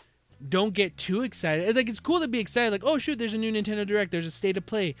 like, don't get too excited. Like, it's cool to be excited. Like, oh shoot, there's a new Nintendo Direct. There's a State of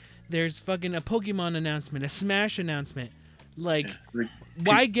Play. There's fucking a Pokemon announcement, a Smash announcement. Like, Like,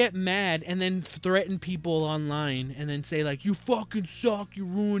 why get mad and then threaten people online and then say like, you fucking suck, you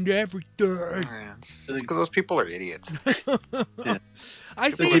ruined everything? it's because those people are idiots. I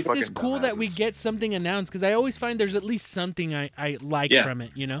say People are it's fucking just cool that we dumbasses. get something announced because I always find there's at least something I like Yeah. from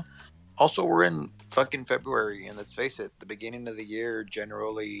it, Also, we're in fucking February, and let's face it, the beginning of the year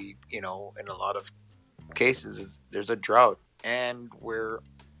generally, in a lot of cases, there's a drought, and we're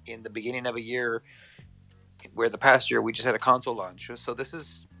in the beginning of a year where the past year we just had a console launch. So this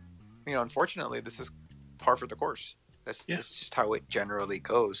is, unfortunately, this is par for the course. This is just how it generally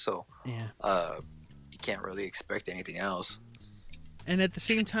goes. So Yeah. you can't really expect anything else. And at the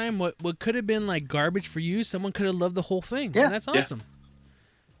same time, what could have been like garbage for you, someone could have loved the whole thing. Yeah. And that's Yeah. awesome.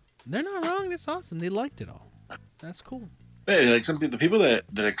 They're not wrong. That's awesome. They liked it all. That's cool. But like some people, the people that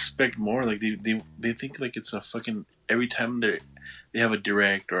expect more, like they think like it's a fucking every time they have a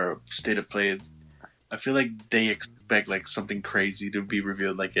direct or a State of Play. I feel like they expect like something crazy to be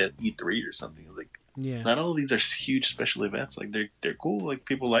revealed, like at E3 or something. Like Yeah. not all of these are huge special events. Like they're cool. Like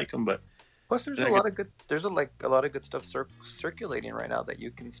people like them, but Plus, there's Yeah, a lot of good. There's a lot of good stuff circulating right now that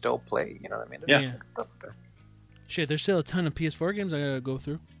you can still play. You know what I mean? There's Yeah. a lot of good stuff there. Shit, there's still a ton of PS4 games I gotta go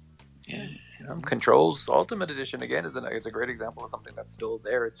through. Yeah. Control's Ultimate Edition again it's a great example of something that's still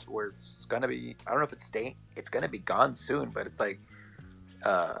there. It's where it's gonna be. I don't know if it's gonna be gone soon, but it's like,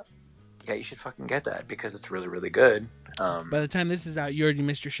 yeah, you should fucking get that because it's really really good. By the time this is out, you already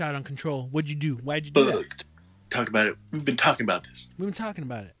missed your shot on Control. What'd you do? Why'd you do that? Talked about it. We've been talking about this. We've been talking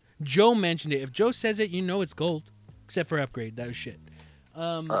about it. Joe mentioned it. If Joe says it, you know it's gold. Except for Upgrade. That was shit.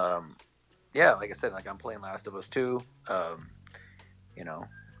 Yeah, like I said, like I'm playing Last of Us 2. You know,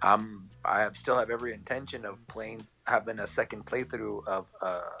 still have every intention of having a second playthrough of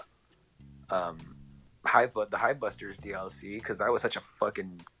the Highbusters DLC because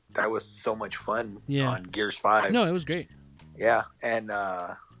that was so much fun on Gears 5. No, it was great. Yeah, and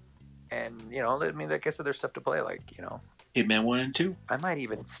you know, I mean, like I said, there's stuff to play. Like, you know, Hitman 1 and 2. I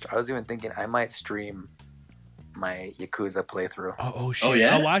was even thinking I might stream my Yakuza playthrough. Oh shit! Oh,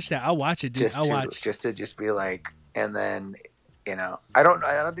 yeah? I'll watch that. I'll watch it, dude. Just to be like, and then, you know, I don't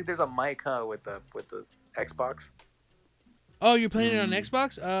think there's a mic with the Xbox. Oh, you're playing it on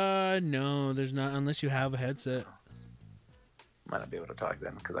Xbox? No, there's not unless you have a headset. Might not be able to talk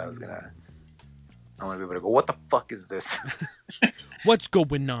then because I want to be able to go. What the fuck is this? What's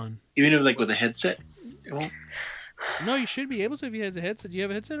going on? Even if like with a headset, it won't. No, you should be able to if you have a headset. Do you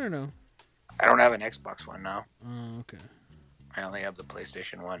have a headset or no? I don't have an Xbox One now. Oh, okay. I only have the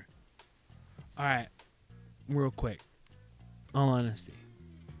PlayStation 1. All right, real quick. All honesty,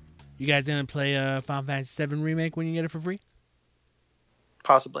 you guys gonna play Final Fantasy VII Remake when you get it for free?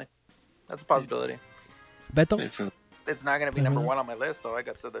 Possibly. That's a possibility. Beto? It's not going to be number one on my list, though. I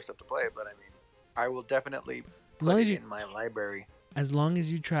got other stuff to play, but I mean, I will definitely put it in my library. As long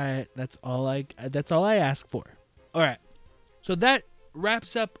as you try it, that's all I ask for. All right. So that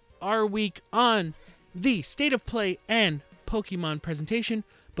wraps up our week on the State of Play and Pokemon presentation.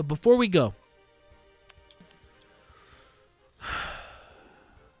 But before we go,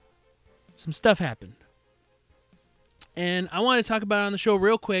 some stuff happened. And I want to talk about it on the show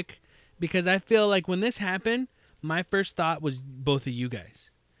real quick because I feel like when this happened, my first thought was both of you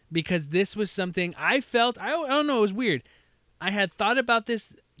guys. Because this was something I felt, I don't know, it was weird. I had thought about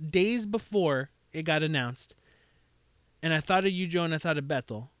this days before it got announced. And I thought of you, Joe, and I thought of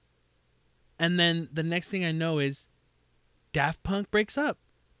Bethel. And then the next thing I know is Daft Punk breaks up.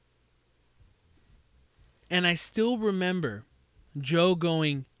 And I still remember Joe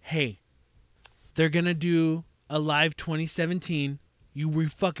going, hey, they're going to do a live 2017. You were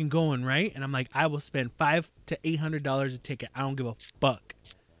fucking going, right? And I'm like, I will spend $500 to $800 a ticket. I don't give a fuck.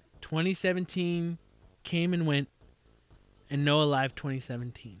 2017 came and went, and no Alive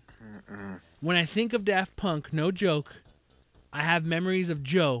 2017. When I think of Daft Punk, no joke, I have memories of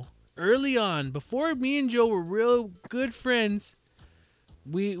Joe. Early on, before me and Joe were real good friends,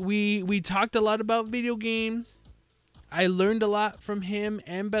 we talked a lot about video games. I learned a lot from him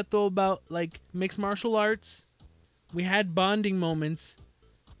and Beto about like mixed martial arts. We had bonding moments.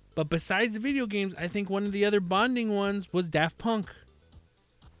 But besides the video games, I think one of the other bonding ones was Daft Punk.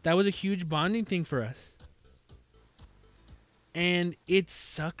 That was a huge bonding thing for us. And it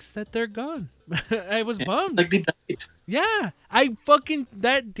sucks that they're gone. I was bummed. Like they died. Yeah, I fucking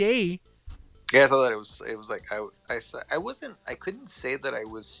that day. Yeah, I thought that it was like I couldn't say that I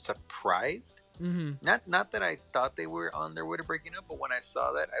was surprised. Mm-hmm. Not that I thought they were on their way to breaking up, but when I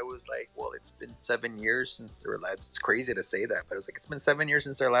saw that, I was like, well, it's been 7 years since their last. It's crazy to say that, but it was like it's been 7 years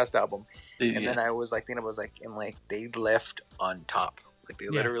since their last album, and then I was like thinking, they left on top. Like they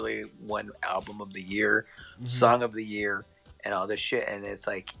literally won album of the year, song of the year, and all this shit, and it's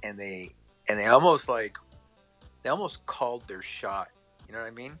like, and they almost called their shot. You know what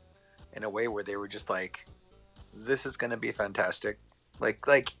I mean? In a way where they were just like, this is gonna be fantastic.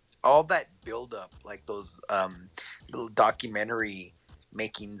 Like all that build up, like those little documentary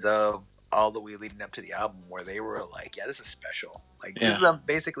makings of all the way leading up to the album, where they were like, yeah, this is special. Like this is them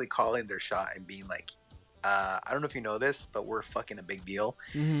basically calling their shot and being like, I don't know if you know this, but we're fucking a big deal.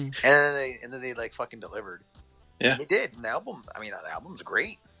 Mm-hmm. And then they like fucking delivered. Yeah, they did. And the album's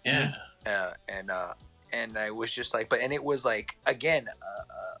great. Yeah. And I was just like, and it was like, again,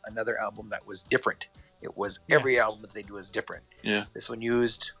 another album that was different. It was every album that they do is different. Yeah. This one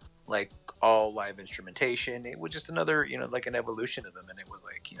used like all live instrumentation. It was just another, like an evolution of them. And it was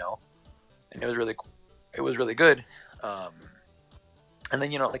like, and it was really good. And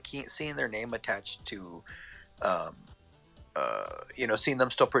then, like seeing their name attached to, seeing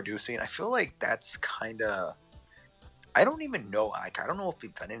them still producing, I feel like that's kind of, I don't even know. Like, I don't know if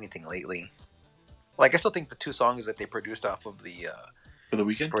we've done anything lately. Like, I still think the two songs that they produced off of the For the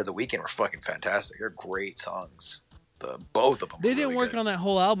Weekend were fucking fantastic. They're great songs. Both of them. They didn't work on that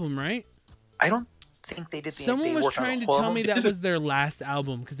whole album, right? I don't think they did. Someone they was worked on trying a to whole tell album. me that was their last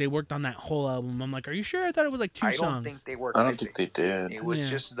album because they worked on that whole album. I'm like, are you sure? I thought it was like 2 I songs. don't think they worked. I don't think they did. It was Yeah.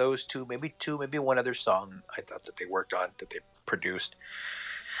 just those two, maybe one other song. I thought that they worked on that they produced.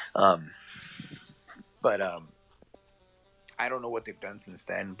 But I don't know what they've done since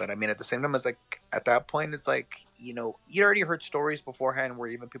then. But I mean, at the same time, it's like at that point, it's like you already heard stories beforehand where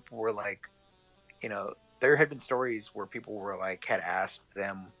even people were like, there had been stories where people were like had asked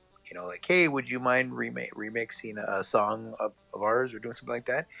them, like, hey, would you mind remixing a song of ours or doing something like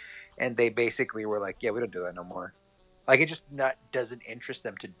that? And they basically were like, yeah, we don't do that no more. Like it just doesn't interest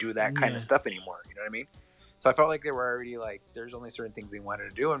them to do that kind of stuff anymore. You know what I mean? So I felt like they were already like, there's only certain things they wanted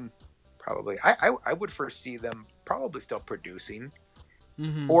to do, and probably I would foresee them probably still producing,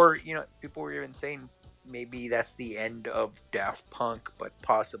 or people were even saying maybe that's the end of Daft Punk, but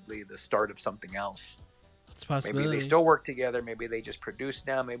possibly the start of something else. It's a possibility. Maybe they still work together. Maybe they just produce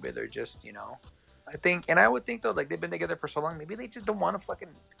now. Maybe they're just I would think though, like they've been together for so long. Maybe they just don't want to fucking.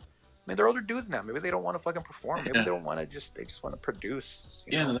 I mean, they're older dudes now. Maybe they don't want to fucking perform. Maybe they don't want to they just want to produce.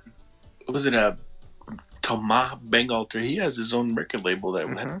 You know? Was it Thomas Bangalter? He has his own record label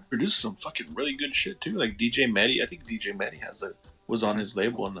that produces some fucking really good shit too. Like DJ Mehdi. I think DJ Mehdi was on his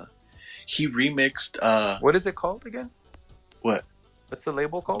label, and he remixed. What is it called again? What? What's the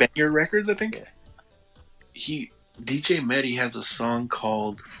label called? Banger Records, I think. Yeah. DJ Mehdi has a song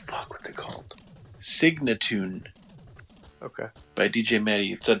called what's it called? Signatune. Okay. By DJ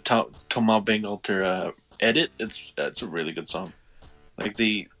Mehdi. It's a Thomas Bangalter edit. It's a really good song. Like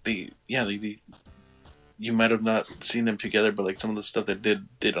you might have not seen them together, but like some of the stuff that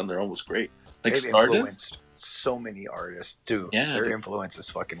did on their own was great. Like They've Stardust. influenced so many artists too. Yeah, their influence is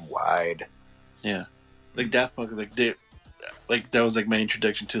fucking wide. Yeah, like Daft Punk is that was like my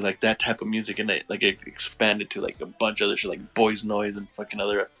introduction to like that type of music, and it expanded to like a bunch of other shit like Boys Noise and fucking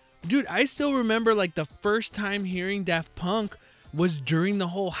other. Dude, I still remember like the first time hearing Daft Punk was during the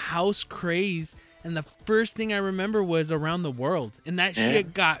whole house craze, and the first thing I remember was Around the World, and that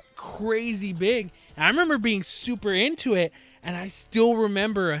shit got crazy big. And I remember being super into it, and I still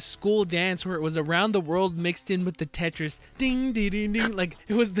remember a school dance where it was Around the World mixed in with the Tetris, ding ding ding ding, like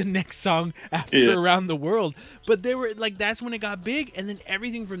it was the next song after Around the World. But they were like, that's when it got big, and then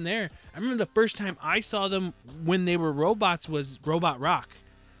everything from there. I remember the first time I saw them when they were robots was Robot Rock.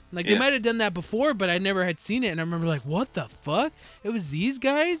 Like they might have done that before, but I never had seen it, and I remember like, what the fuck? It was these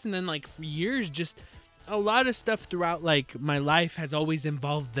guys, and then like for years, just a lot of stuff throughout like my life has always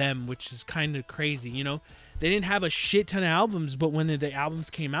involved them, which is kind of crazy, They didn't have a shit ton of albums, but when the albums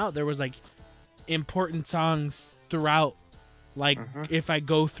came out, there was like important songs throughout. Like if I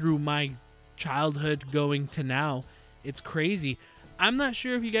go through my childhood going to now, it's crazy. I'm not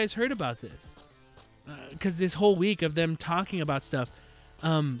sure if you guys heard about this, because this whole week of them talking about stuff.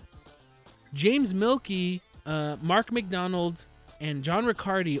 James Milkey, Mark McDonald, and John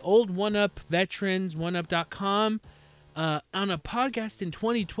Riccardi, old 1UP veterans, 1UP.com, on a podcast in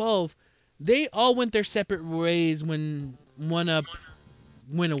 2012, they all went their separate ways when 1UP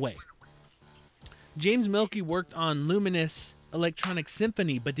went away. James Milkey worked on Luminous Electronic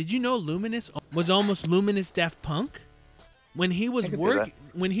Symphony, but did you know Luminous was almost Luminous Daft Punk? When he was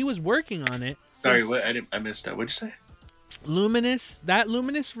working on it. Sorry, what? I missed that. What'd you say? Luminous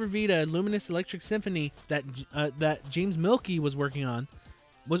Revita, Luminous Electric Symphony that James Milkey was working on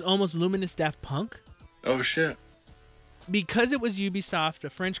was almost Luminous Daft Punk. Oh shit! Because it was Ubisoft, a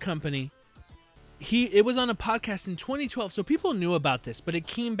French company. It was on a podcast in 2012, so people knew about this, but it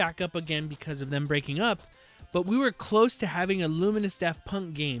came back up again because of them breaking up. But we were close to having a Luminous Daft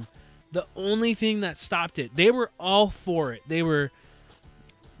Punk game. The only thing that stopped it, they were all for it. They were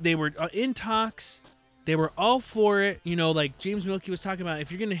in talks. They were all for it, like James Milkey was talking about.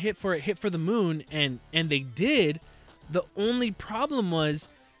 If you're gonna hit for the moon, and they did. The only problem was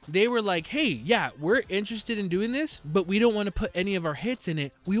they were like, hey, yeah, we're interested in doing this, but we don't want to put any of our hits in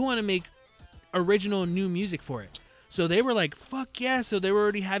it. We want to make original new music for it. So they were like, fuck yeah. So they were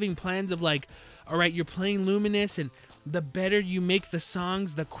already having plans of like, all right, you're playing Luminous, and the better you make the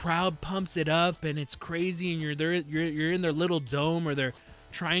songs, the crowd pumps it up, and it's crazy, and you're in their little dome or their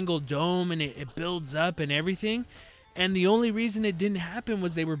triangle dome, and it builds up and everything. And the only reason it didn't happen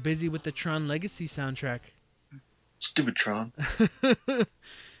was they were busy with the Tron Legacy soundtrack. Stupid Tron.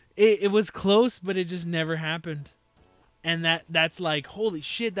 It was close, but it just never happened. And that's like, holy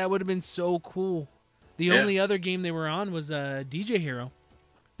shit, that would have been so cool. The only other game they were on was DJ Hero.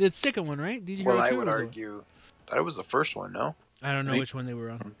 The second one, right? DJ Hero 2 I would was argue that it was the first one, no? I don't know which one they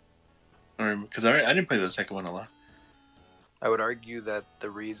were on. Because I didn't play the second one a lot. I would argue that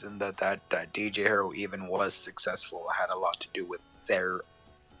the reason that DJ Hero even was successful had a lot to do with their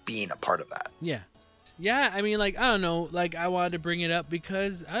being a part of that. Yeah. Yeah, I mean, like, I don't know, like, I wanted to bring it up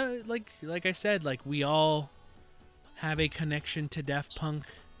because, like I said, like, we all have a connection to Daft Punk.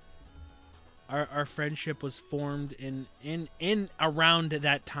 Our friendship was formed in around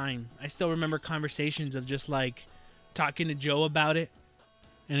that time. I still remember conversations of just, like, talking to Joe about it.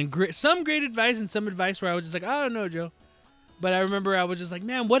 And some great advice and some advice where I was just like, I don't know, Joe. But I remember I was just like,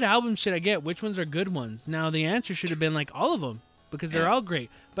 man, what albums should I get? Which ones are good ones? Now, the answer should have been, like, all of them. Because they're all great.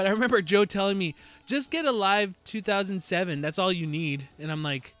 But I remember Joe telling me, just get Alive 2007. That's all you need. And I'm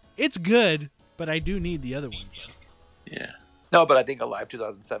like, it's good, but I do need the other ones. Yeah. No, but I think Alive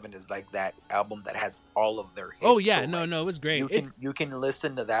 2007 is like that album that has all of their hits. Oh, yeah. So, No, like, it was great. You can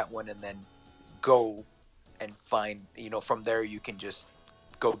listen to that one and then go and find, from there you can just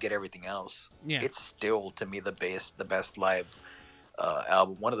go get everything else. Yeah. It's still, to me, the best live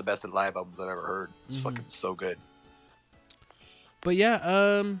album. One of the best live albums I've ever heard. It's fucking so good. But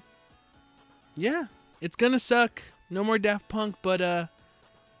yeah, it's gonna suck. No more Daft Punk, but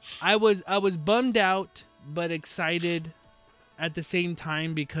I was bummed out but excited at the same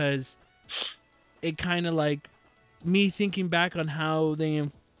time because it kind of like me thinking back on how they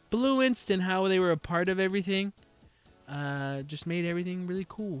influenced and how they were a part of everything. Just made everything really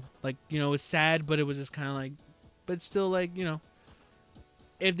cool. Like, it was sad, but it was just kind of like, but still like,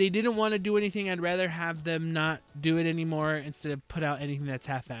 if they didn't want to do anything, I'd rather have them not do it anymore instead of put out anything that's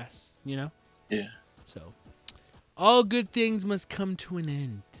half-assed, Yeah. So, all good things must come to an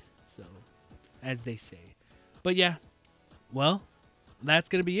end, so, as they say. But yeah, well, that's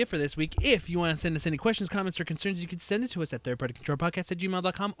going to be it for this week. If you want to send us any questions, comments, or concerns, you can send it to us at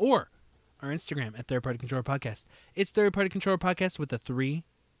thirdpartycontrollerpodcast@gmail.com or our Instagram at thirdpartycontrollerpodcast. It's Third Party Controller Podcast with a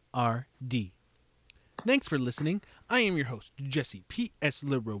 3RD. Thanks for listening. I am your host, Jesse P.S.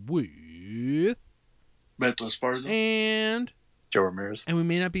 Lira with Beto Esparza. and Joe Ramirez. we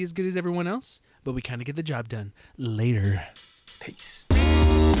may not be as good as everyone else, but we kind of get the job done. Later. Peace.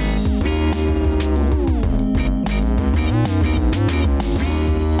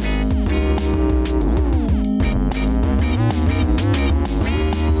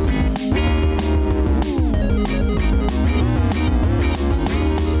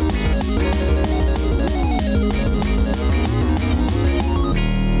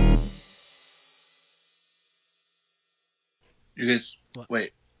 You guys, What?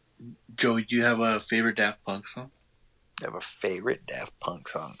 wait. Joe, do you have a favorite Daft Punk song? I have a favorite Daft Punk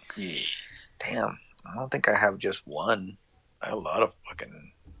song. Yeah. Damn, I don't think I have just one. I have a lot of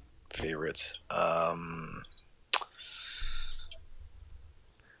fucking favorites.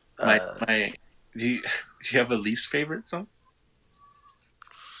 Do you have a least favorite song?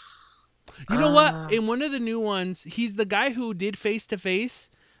 You know what? In one of the new ones, he's the guy who did Face to Face,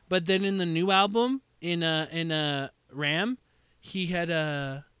 but then in the new album, in Ram, he had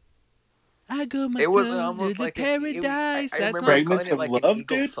a. I go my It was tongue almost to like paradise. I That's remember Fragments calling it of like Love, an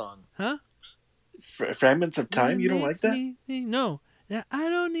Eagles dude? song. huh? Fragments of Time? You don't like that? No. Yeah, I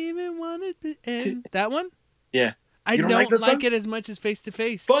don't even want it to end. That one? Yeah. I You don't don't like that like song? it as much as Face to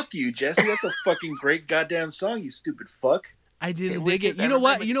Face. Fuck you, Jesse. That's a fucking great goddamn song, you stupid fuck. I didn't was dig it. his- I You know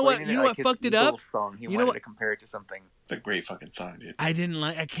what? remember You know what? explaining You know it what like his fucked it up? Eagles Song. He You know wanted what- to compare it to something. It's a great fucking song, dude. I didn't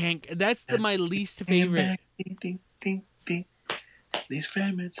like. I can't. That's my least favorite. Ding, ding, ding, ding. These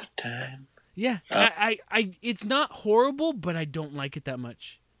fragments of time. Yeah, I it's not horrible, but I don't like it that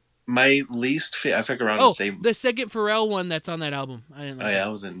much. My least favorite, I fuck around Oh, and say, the second Pharrell one that's on that album. I didn't like. oh yeah, that. I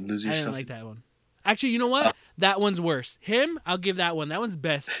was in Lose I didn't Yourself. like that one. Actually, you know what? That one's worse. Him, I'll give that one. That one's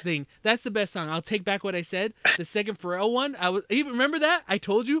best thing. That's the best song. I'll take back what I said. The second Pharrell one, I was even remember that? I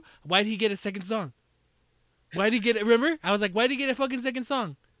told you. Why'd he get a second song? Why'd he get it? Remember? I was like, why'd he get a fucking second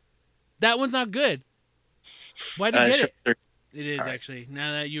song? That one's not good. Why'd he get it? It is actually.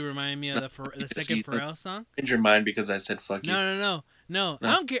 Now that you remind me of the second Pharrell song. Change your mind because I said fuck you. No. No,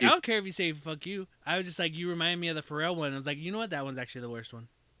 I don't care. you- I don't care if you say fuck you. I was just like, you remind me of the Pharrell one. I was like, you know what? That one's actually the worst one.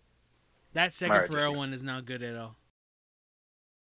 That second Alright, Pharrell just- one is not good at all.